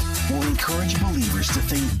podcast will encourage believers to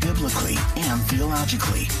think biblically and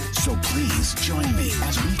theologically. So please join me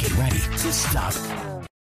as we get ready to stop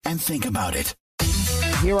and think about it.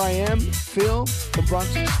 Here I am, Phil, the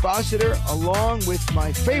Bronx Expositor, along with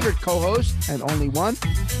my favorite co-host, and only one,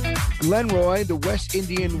 Glenn Roy, the West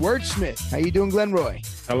Indian wordsmith. How you doing, Glenn Roy?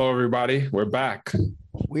 Hello, everybody. We're back.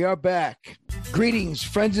 We are back. Greetings,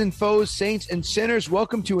 friends and foes, saints and sinners.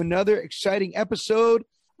 Welcome to another exciting episode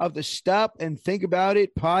of the Stop and Think About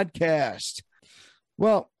It podcast.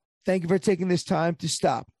 Well, thank you for taking this time to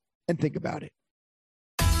stop and think about it.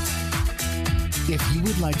 If you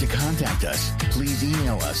would like to contact us, please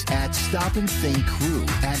email us at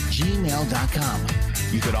stopandthinkcrew@gmail.com.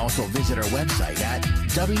 You could also visit our website at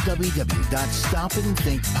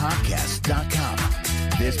www.stopandthinkpodcast.com.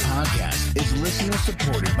 This podcast is listener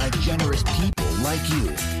supported by generous people like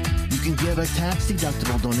you. You can give a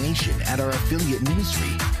tax-deductible donation at our affiliate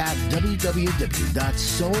ministry at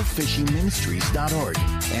www.soulfishingministries.org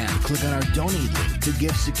and click on our donate link to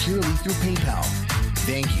give securely through PayPal.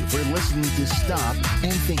 Thank you for listening to Stop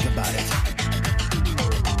and Think About It.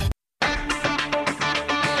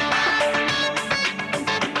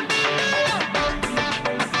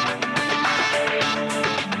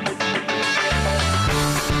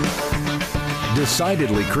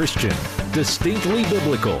 Decidedly Christian, distinctly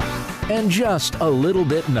biblical, and just a little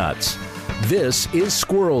bit nuts. This is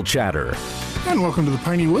Squirrel Chatter. And welcome to the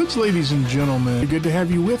Piney Woods, ladies and gentlemen. Good to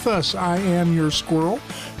have you with us. I am your squirrel,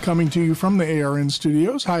 coming to you from the ARN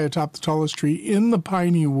studios, high atop the tallest tree in the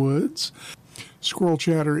Piney Woods. Squirrel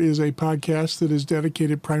Chatter is a podcast that is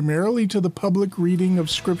dedicated primarily to the public reading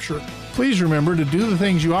of Scripture. Please remember to do the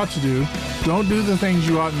things you ought to do. Don't do the things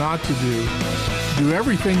you ought not to do. Do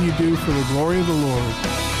everything you do for the glory of the Lord.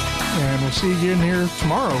 And we'll see you again here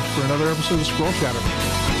tomorrow for another episode of Squirrel Chatter.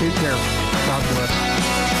 Take care. God bless.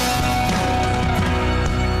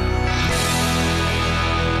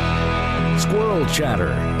 Squirrel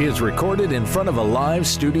Chatter is recorded in front of a live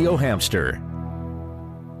studio hamster.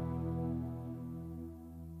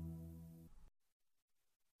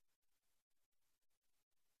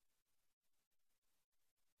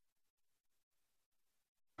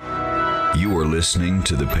 You are listening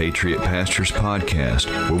to the Patriot Pastors Podcast,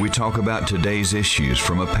 where we talk about today's issues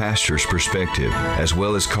from a pastor's perspective, as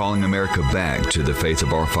well as calling America back to the faith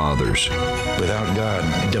of our fathers. Without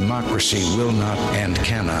God, democracy will not and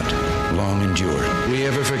cannot long endure. We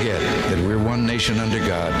ever forget that we're one nation under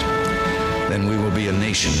God, then we will be a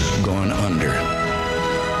nation going under.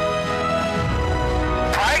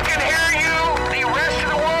 I can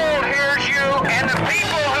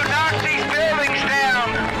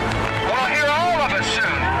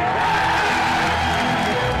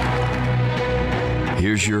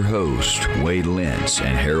Here's your host, Wade Lentz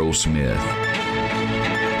and Harold Smith.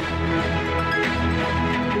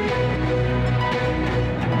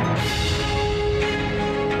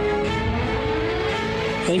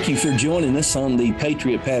 Thank you for joining us on the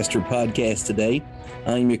Patriot Pastor podcast today.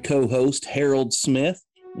 I'm your co-host, Harold Smith.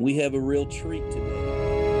 We have a real treat today.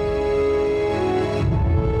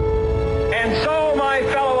 And so, my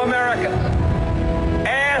fellow Americans,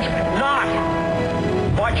 ask not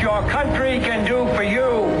what your country can do for you.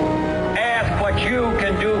 Ask what you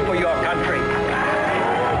can do for your country.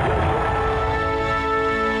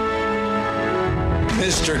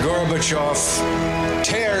 Mr. Gorbachev,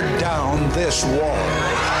 tear down this wall.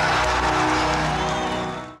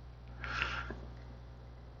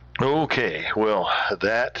 Okay, well,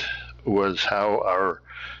 that was how our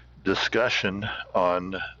discussion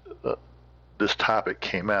on this topic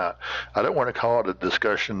came out. I don't want to call it a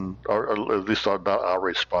discussion, or at least not our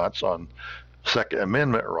response on Second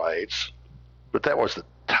Amendment rights, but that was the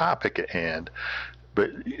topic at hand.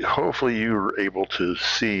 But hopefully you were able to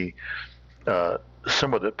see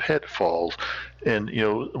some of the pitfalls. And, you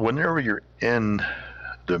know, whenever you're in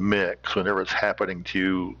the mix, whenever it's happening to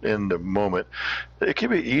you in the moment, it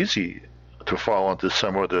can be easy to fall into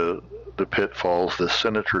some of the pitfalls the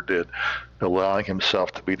senator did, allowing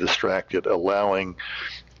himself to be distracted, allowing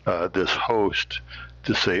this host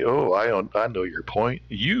to say, oh, I know your point.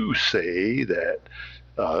 You say that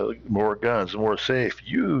more guns, more safe.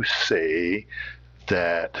 You say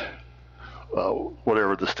that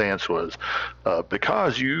whatever the stance was,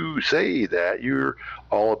 because you say that you're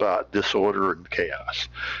all about disorder and chaos.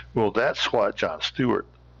 Well, that's what Jon Stewart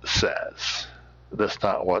says. That's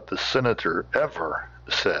not what the senator ever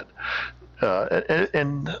said.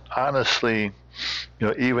 And honestly, you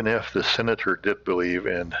know, even if the senator did believe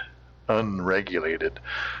in unregulated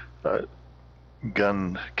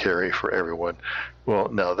gun carry for everyone, well,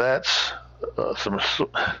 now that's some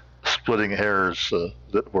splitting hairs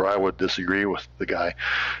where I would disagree with the guy.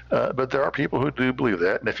 But there are people who do believe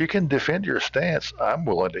that. And if you can defend your stance, I'm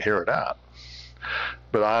willing to hear it out.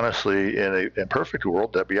 But honestly, in a perfect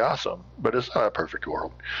world, that'd be awesome. But it's not a perfect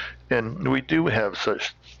world. And we do have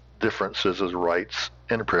such differences as rights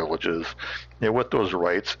and privileges. And with those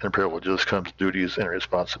rights and privileges comes duties and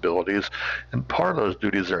responsibilities. And part of those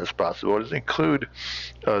duties and responsibilities include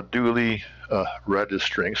duly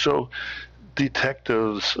registering. So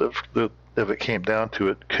detectives, if it came down to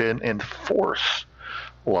it, can enforce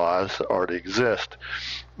laws that already exist.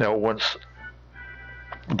 Now, once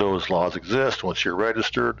those laws exist, once you're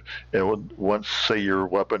registered, and once, say, your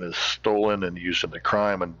weapon is stolen and used in a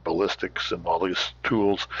crime, and ballistics and all these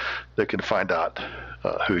tools, they can find out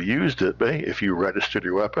who used it. But hey, if you registered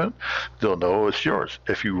your weapon, they'll know it's yours.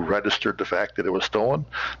 If you registered the fact that it was stolen,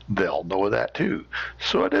 they'll know that too.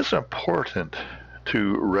 So it is important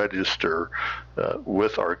to register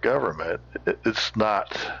with our government. It's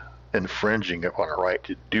not infringing upon our right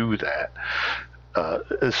to do that.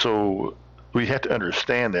 So we have to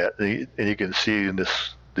understand that, and you can see in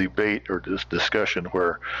this debate or this discussion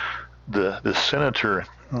where the senator,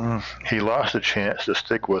 he lost a chance to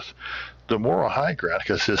stick with the moral high ground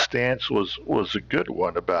because his stance was a good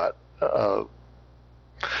one about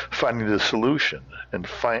finding the solution and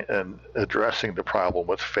addressing the problem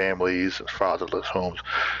with families and fatherless homes,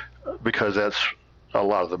 because that's a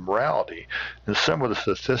lot of the morality. And some of the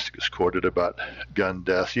statistics quoted about gun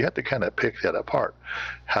deaths, you have to kind of pick that apart.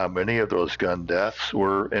 How many of those gun deaths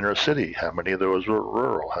were inner city? How many of those were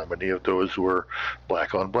rural? How many of those were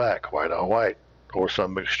black on black, white on white, or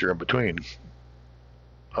some mixture in between?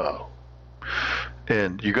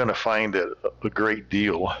 And you're going to find that a great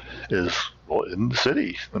deal is in the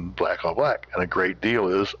city and black on black, and a great deal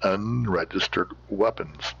is unregistered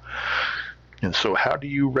weapons. And so how do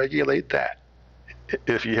you regulate that?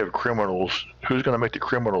 If you have criminals, who's going to make the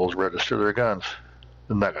criminals register their guns?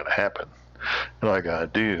 It's not going to happen. And all I got to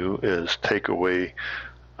do is take away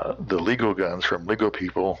the legal guns from legal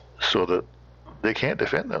people so that they can't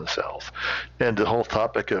defend themselves. And the whole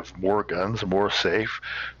topic of more guns, more safe,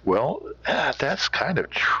 well, that's kind of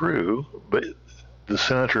true, but the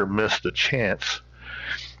senator missed the chance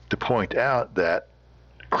to point out that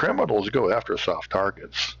criminals go after soft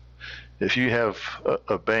targets. If you have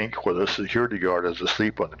a bank where the security guard is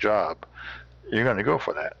asleep on the job, you're going to go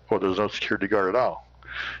for that, or there's no security guard at all.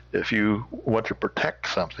 If you want to protect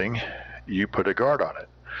something, you put a guard on it.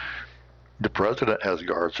 The president has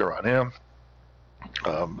guards around him.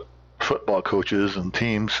 Football coaches and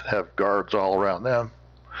teams have guards all around them.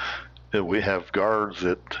 We have guards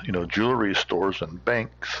at jewelry stores and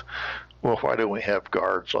banks. Well, why don't we have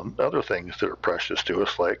guards on other things that are precious to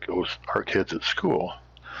us, like our kids at school?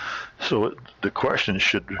 So the question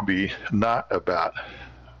should be not about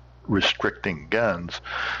restricting guns,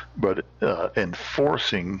 but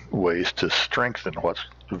enforcing ways to strengthen what's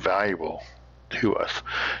valuable to us,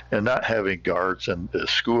 and not having guards in the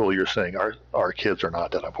school. You're saying our kids are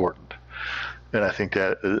not that important, and I think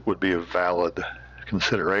that would be a valid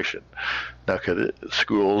consideration. Now, could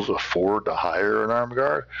schools afford to hire an armed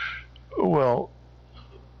guard? Well,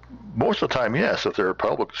 most of the time, yes. If they're a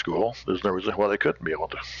public school, there's no reason why they couldn't be able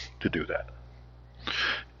to do that.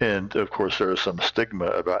 And of course, there is some stigma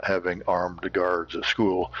about having armed guards at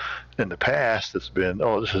school. In the past, it's been,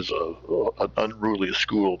 this is an unruly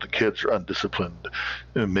school. The kids are undisciplined.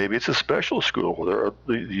 And maybe it's a special school where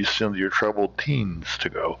you send your troubled teens to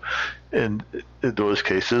go. And in those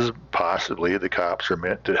cases, possibly the cops are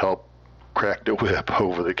meant to help crack the whip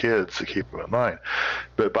over the kids to keep them in line.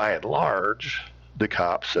 But by and large, the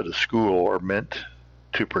cops at a school are meant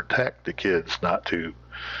to protect the kids, not to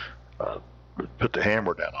put the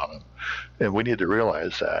hammer down on them. And we need to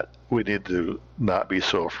realize that. We need to not be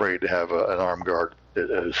so afraid to have an armed guard at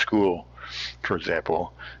a school, for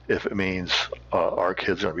example, if it means our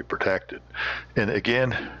kids are going to be protected. And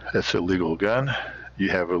again, it's a legal gun. You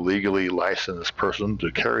have a legally licensed person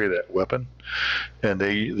to carry that weapon, and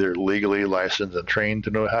they're legally licensed and trained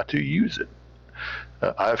to know how to use it.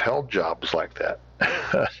 I've held jobs like that.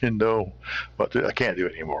 I didn't know what I can't do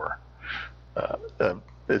it anymore.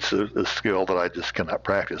 It's a skill that I just cannot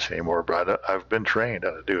practice anymore, but I've been trained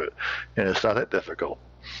how to do it, and it's not that difficult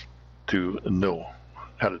to know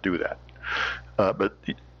how to do that. But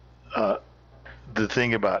the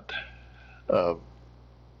thing about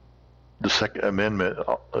the Second Amendment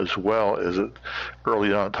as well is that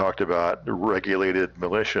early on it talked about regulated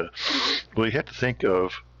militia. Well, you have to think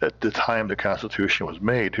of, at the time the Constitution was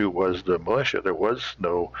made, who was the militia? There was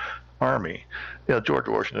no army. George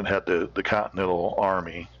Washington had the Continental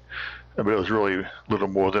Army, but it was really little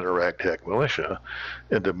more than a ragtag militia.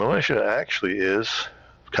 And the militia actually is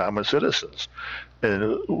common citizens.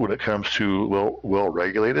 And when it comes to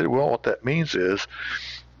well-regulated, what that means is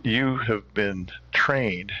you have been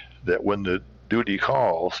trained that when the duty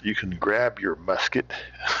calls, you can grab your musket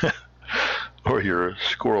or your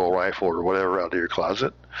squirrel rifle or whatever out of your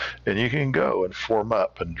closet, and you can go and form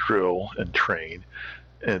up and drill and train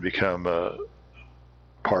and become a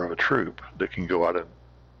part of a troop that can go out and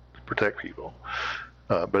protect people.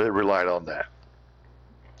 But it relied on that.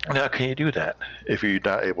 Now, can you do that if you're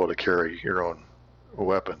not able to carry your own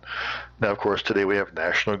weapon? Now, of course, today we have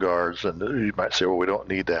National Guards, and you might say, well, we don't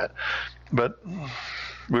need that. But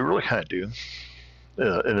we really kind of do.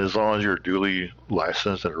 And as long as you're duly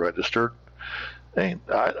licensed and registered, I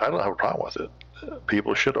don't have a problem with it.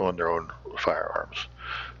 People should own their own firearms.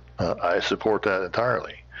 I support that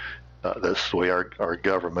entirely. That's the way our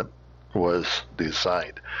government was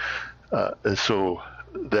designed. And so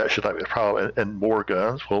that should not be a problem. And more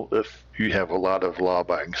guns, well, if you have a lot of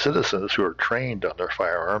law-abiding citizens who are trained on their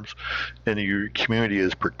firearms and your community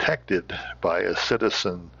is protected by a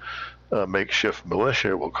citizen makeshift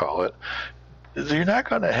militia, we'll call it, you're not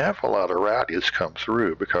going to have a lot of rowdies come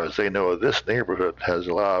through because they know this neighborhood has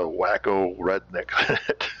a lot of wacko rednecks in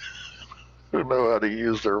it who know how to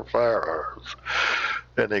use their firearms,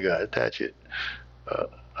 and they got to attach it.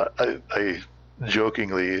 I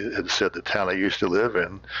jokingly had said the town I used to live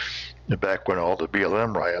in, back when all the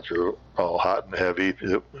BLM riots were all hot and heavy,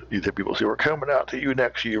 you'd hear people say, we're coming out to you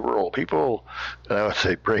next, you rural people. And I would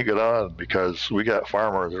say, bring it on, because we got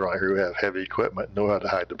farmers around here who have heavy equipment and know how to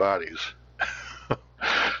hide the bodies.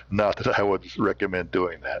 Not that I would recommend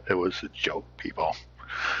doing that. It was a joke, people.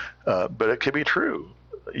 But it could be true.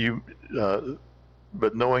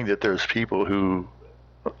 But knowing that there's people who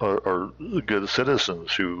are good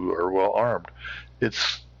citizens who are well armed,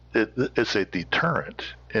 it's a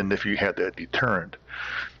deterrent. And if you have that deterrent,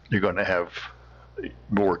 you're going to have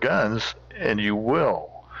more guns, and you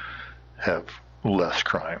will have less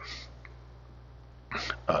crime.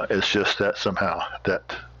 It's just that somehow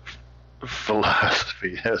that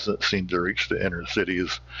philosophy hasn't seemed to reach the inner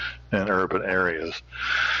cities and urban areas.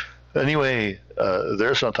 Anyway,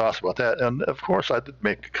 there's some thoughts about that. And of course, I did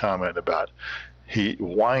make a comment about he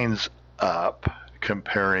winds up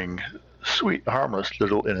comparing sweet, harmless,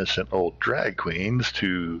 little, innocent old drag queens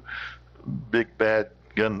to big, bad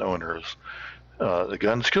gun owners. The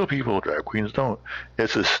guns kill people, drag queens don't.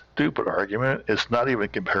 It's a stupid argument. It's not even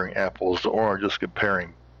comparing apples to oranges,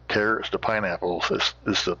 comparing carrots to pineapples.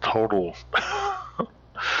 It's a total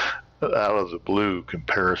out of the blue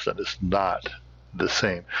comparison. It's not the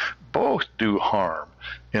same. Both do harm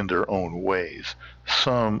in their own ways.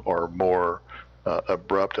 Some are more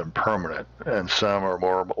abrupt and permanent, and some are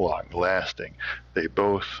more long-lasting. They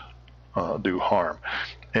both do harm,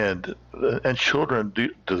 and children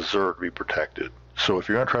deserve to be protected. So if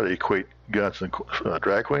you're going to try to equate guns and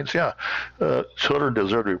drag queens, children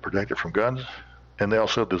deserve to be protected from guns, and they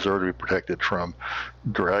also deserve to be protected from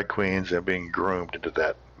drag queens and being groomed into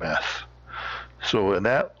that mess. So in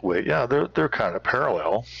that way, they're kind of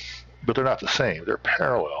parallel, but they're not the same. They're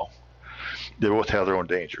parallel. They both have their own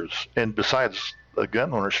dangers. And besides,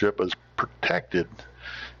 gun ownership is protected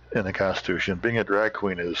in the Constitution. Being a drag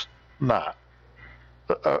queen is not,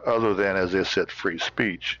 other than, as they said, free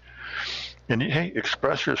speech. And hey,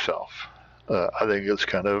 express yourself. I think it's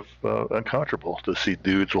kind of uncomfortable to see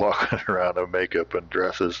dudes walking around in makeup and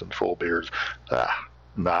dresses and full beards.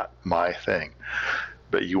 Not my thing.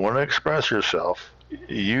 But you want to express yourself,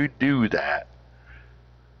 you do that.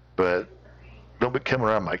 But don't be coming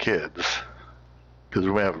around my kids, because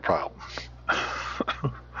we may have a problem.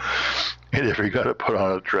 And if you're going to put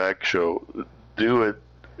on a drag show, do it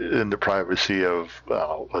in the privacy of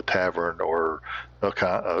a tavern or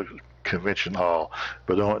a convention hall,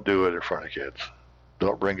 but don't do it in front of kids.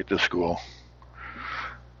 Don't bring it to school.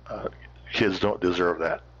 Kids don't deserve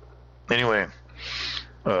that. Anyway,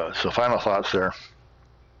 so final thoughts there.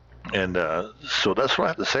 And so that's what I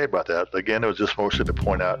have to say about that. Again, it was just mostly to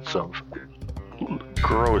point out some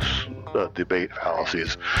gross debate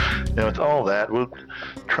fallacies. And with all that, we'll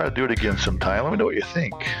try to do it again sometime. Let me know what you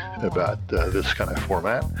think about this kind of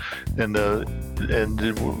format. And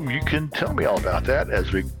you can tell me all about that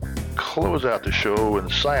as we close out the show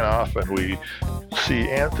and sign off, and we see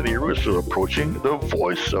Anthony Russo approaching, the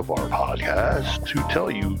voice of our podcast, to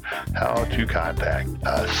tell you how to contact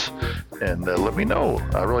us. And let me know.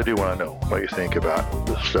 I really do want to know what you think about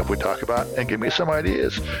the stuff we talk about, and give me some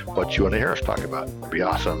ideas what you want to hear us talk about. It'd be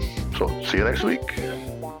awesome. So see you next week.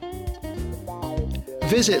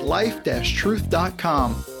 Visit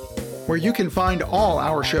life-truth.com, where you can find all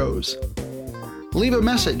our shows. Leave a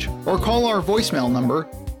message or call our voicemail number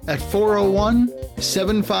at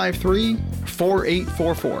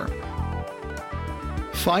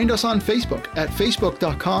 401-753-4844. Find us on Facebook at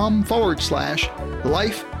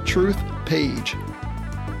facebook.com/LifeTruthPage.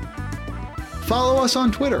 Follow us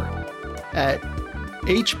on Twitter at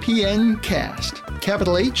HPNcast,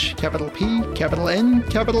 capital H, capital P, capital N,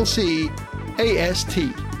 capital C,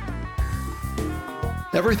 AST.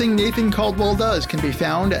 Everything Nathan Caldwell does can be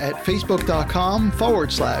found at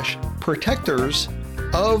facebook.com/protectors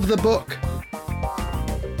of the book.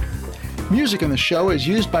 Music in the show is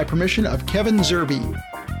used by permission of Kevin Zerby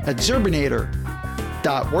at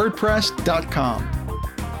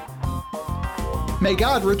zerbinator.wordpress.com. May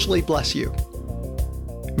God richly bless you.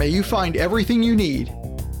 May you find everything you need,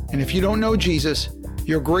 and if you don't know Jesus,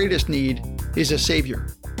 your greatest need is a Savior.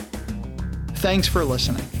 Thanks for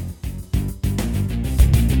listening.